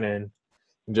come on and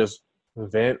just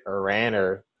vent or rant,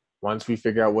 or once we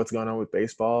figure out what's going on with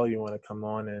baseball, you want to come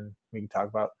on and we can talk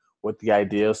about what the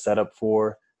ideal setup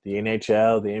for the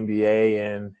NHL, the NBA,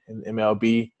 and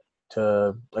MLB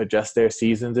to adjust their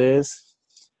seasons is.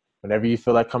 Whenever you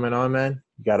feel like coming on, man,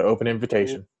 you got an open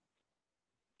invitation.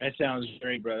 That sounds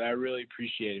great, brother. I really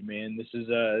appreciate it, man. This has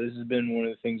been one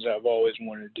of the things I've always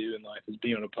wanted to do in life, is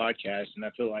be on a podcast. And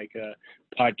I feel like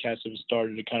podcasts have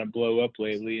started to kind of blow up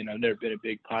lately. And I've never been a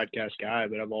big podcast guy,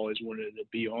 but I've always wanted to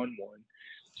be on one.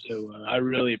 So I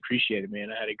really appreciate it, man.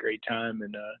 I had a great time,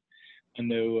 and I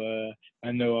know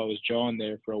I was jawing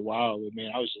there for a while, but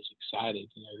man, I was just excited.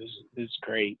 This is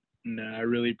great, and I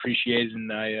really appreciate it,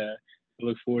 and I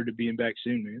look forward to being back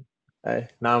soon, man. Hey,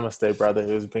 namaste, brother.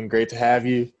 It's been great to have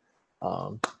you.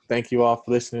 Thank you all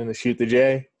for listening to Shoot the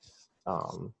J.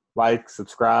 Like,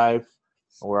 subscribe.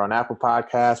 We're on Apple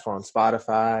Podcasts. We're on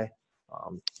Spotify.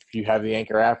 If you have the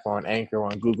Anchor app, we're on Anchor. We're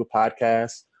on Google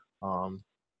Podcasts.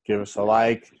 Give us a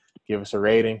like. Give us a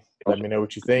rating. Let me know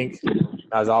what you think.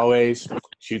 As always,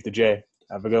 Shoot the J.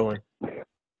 Have a good one.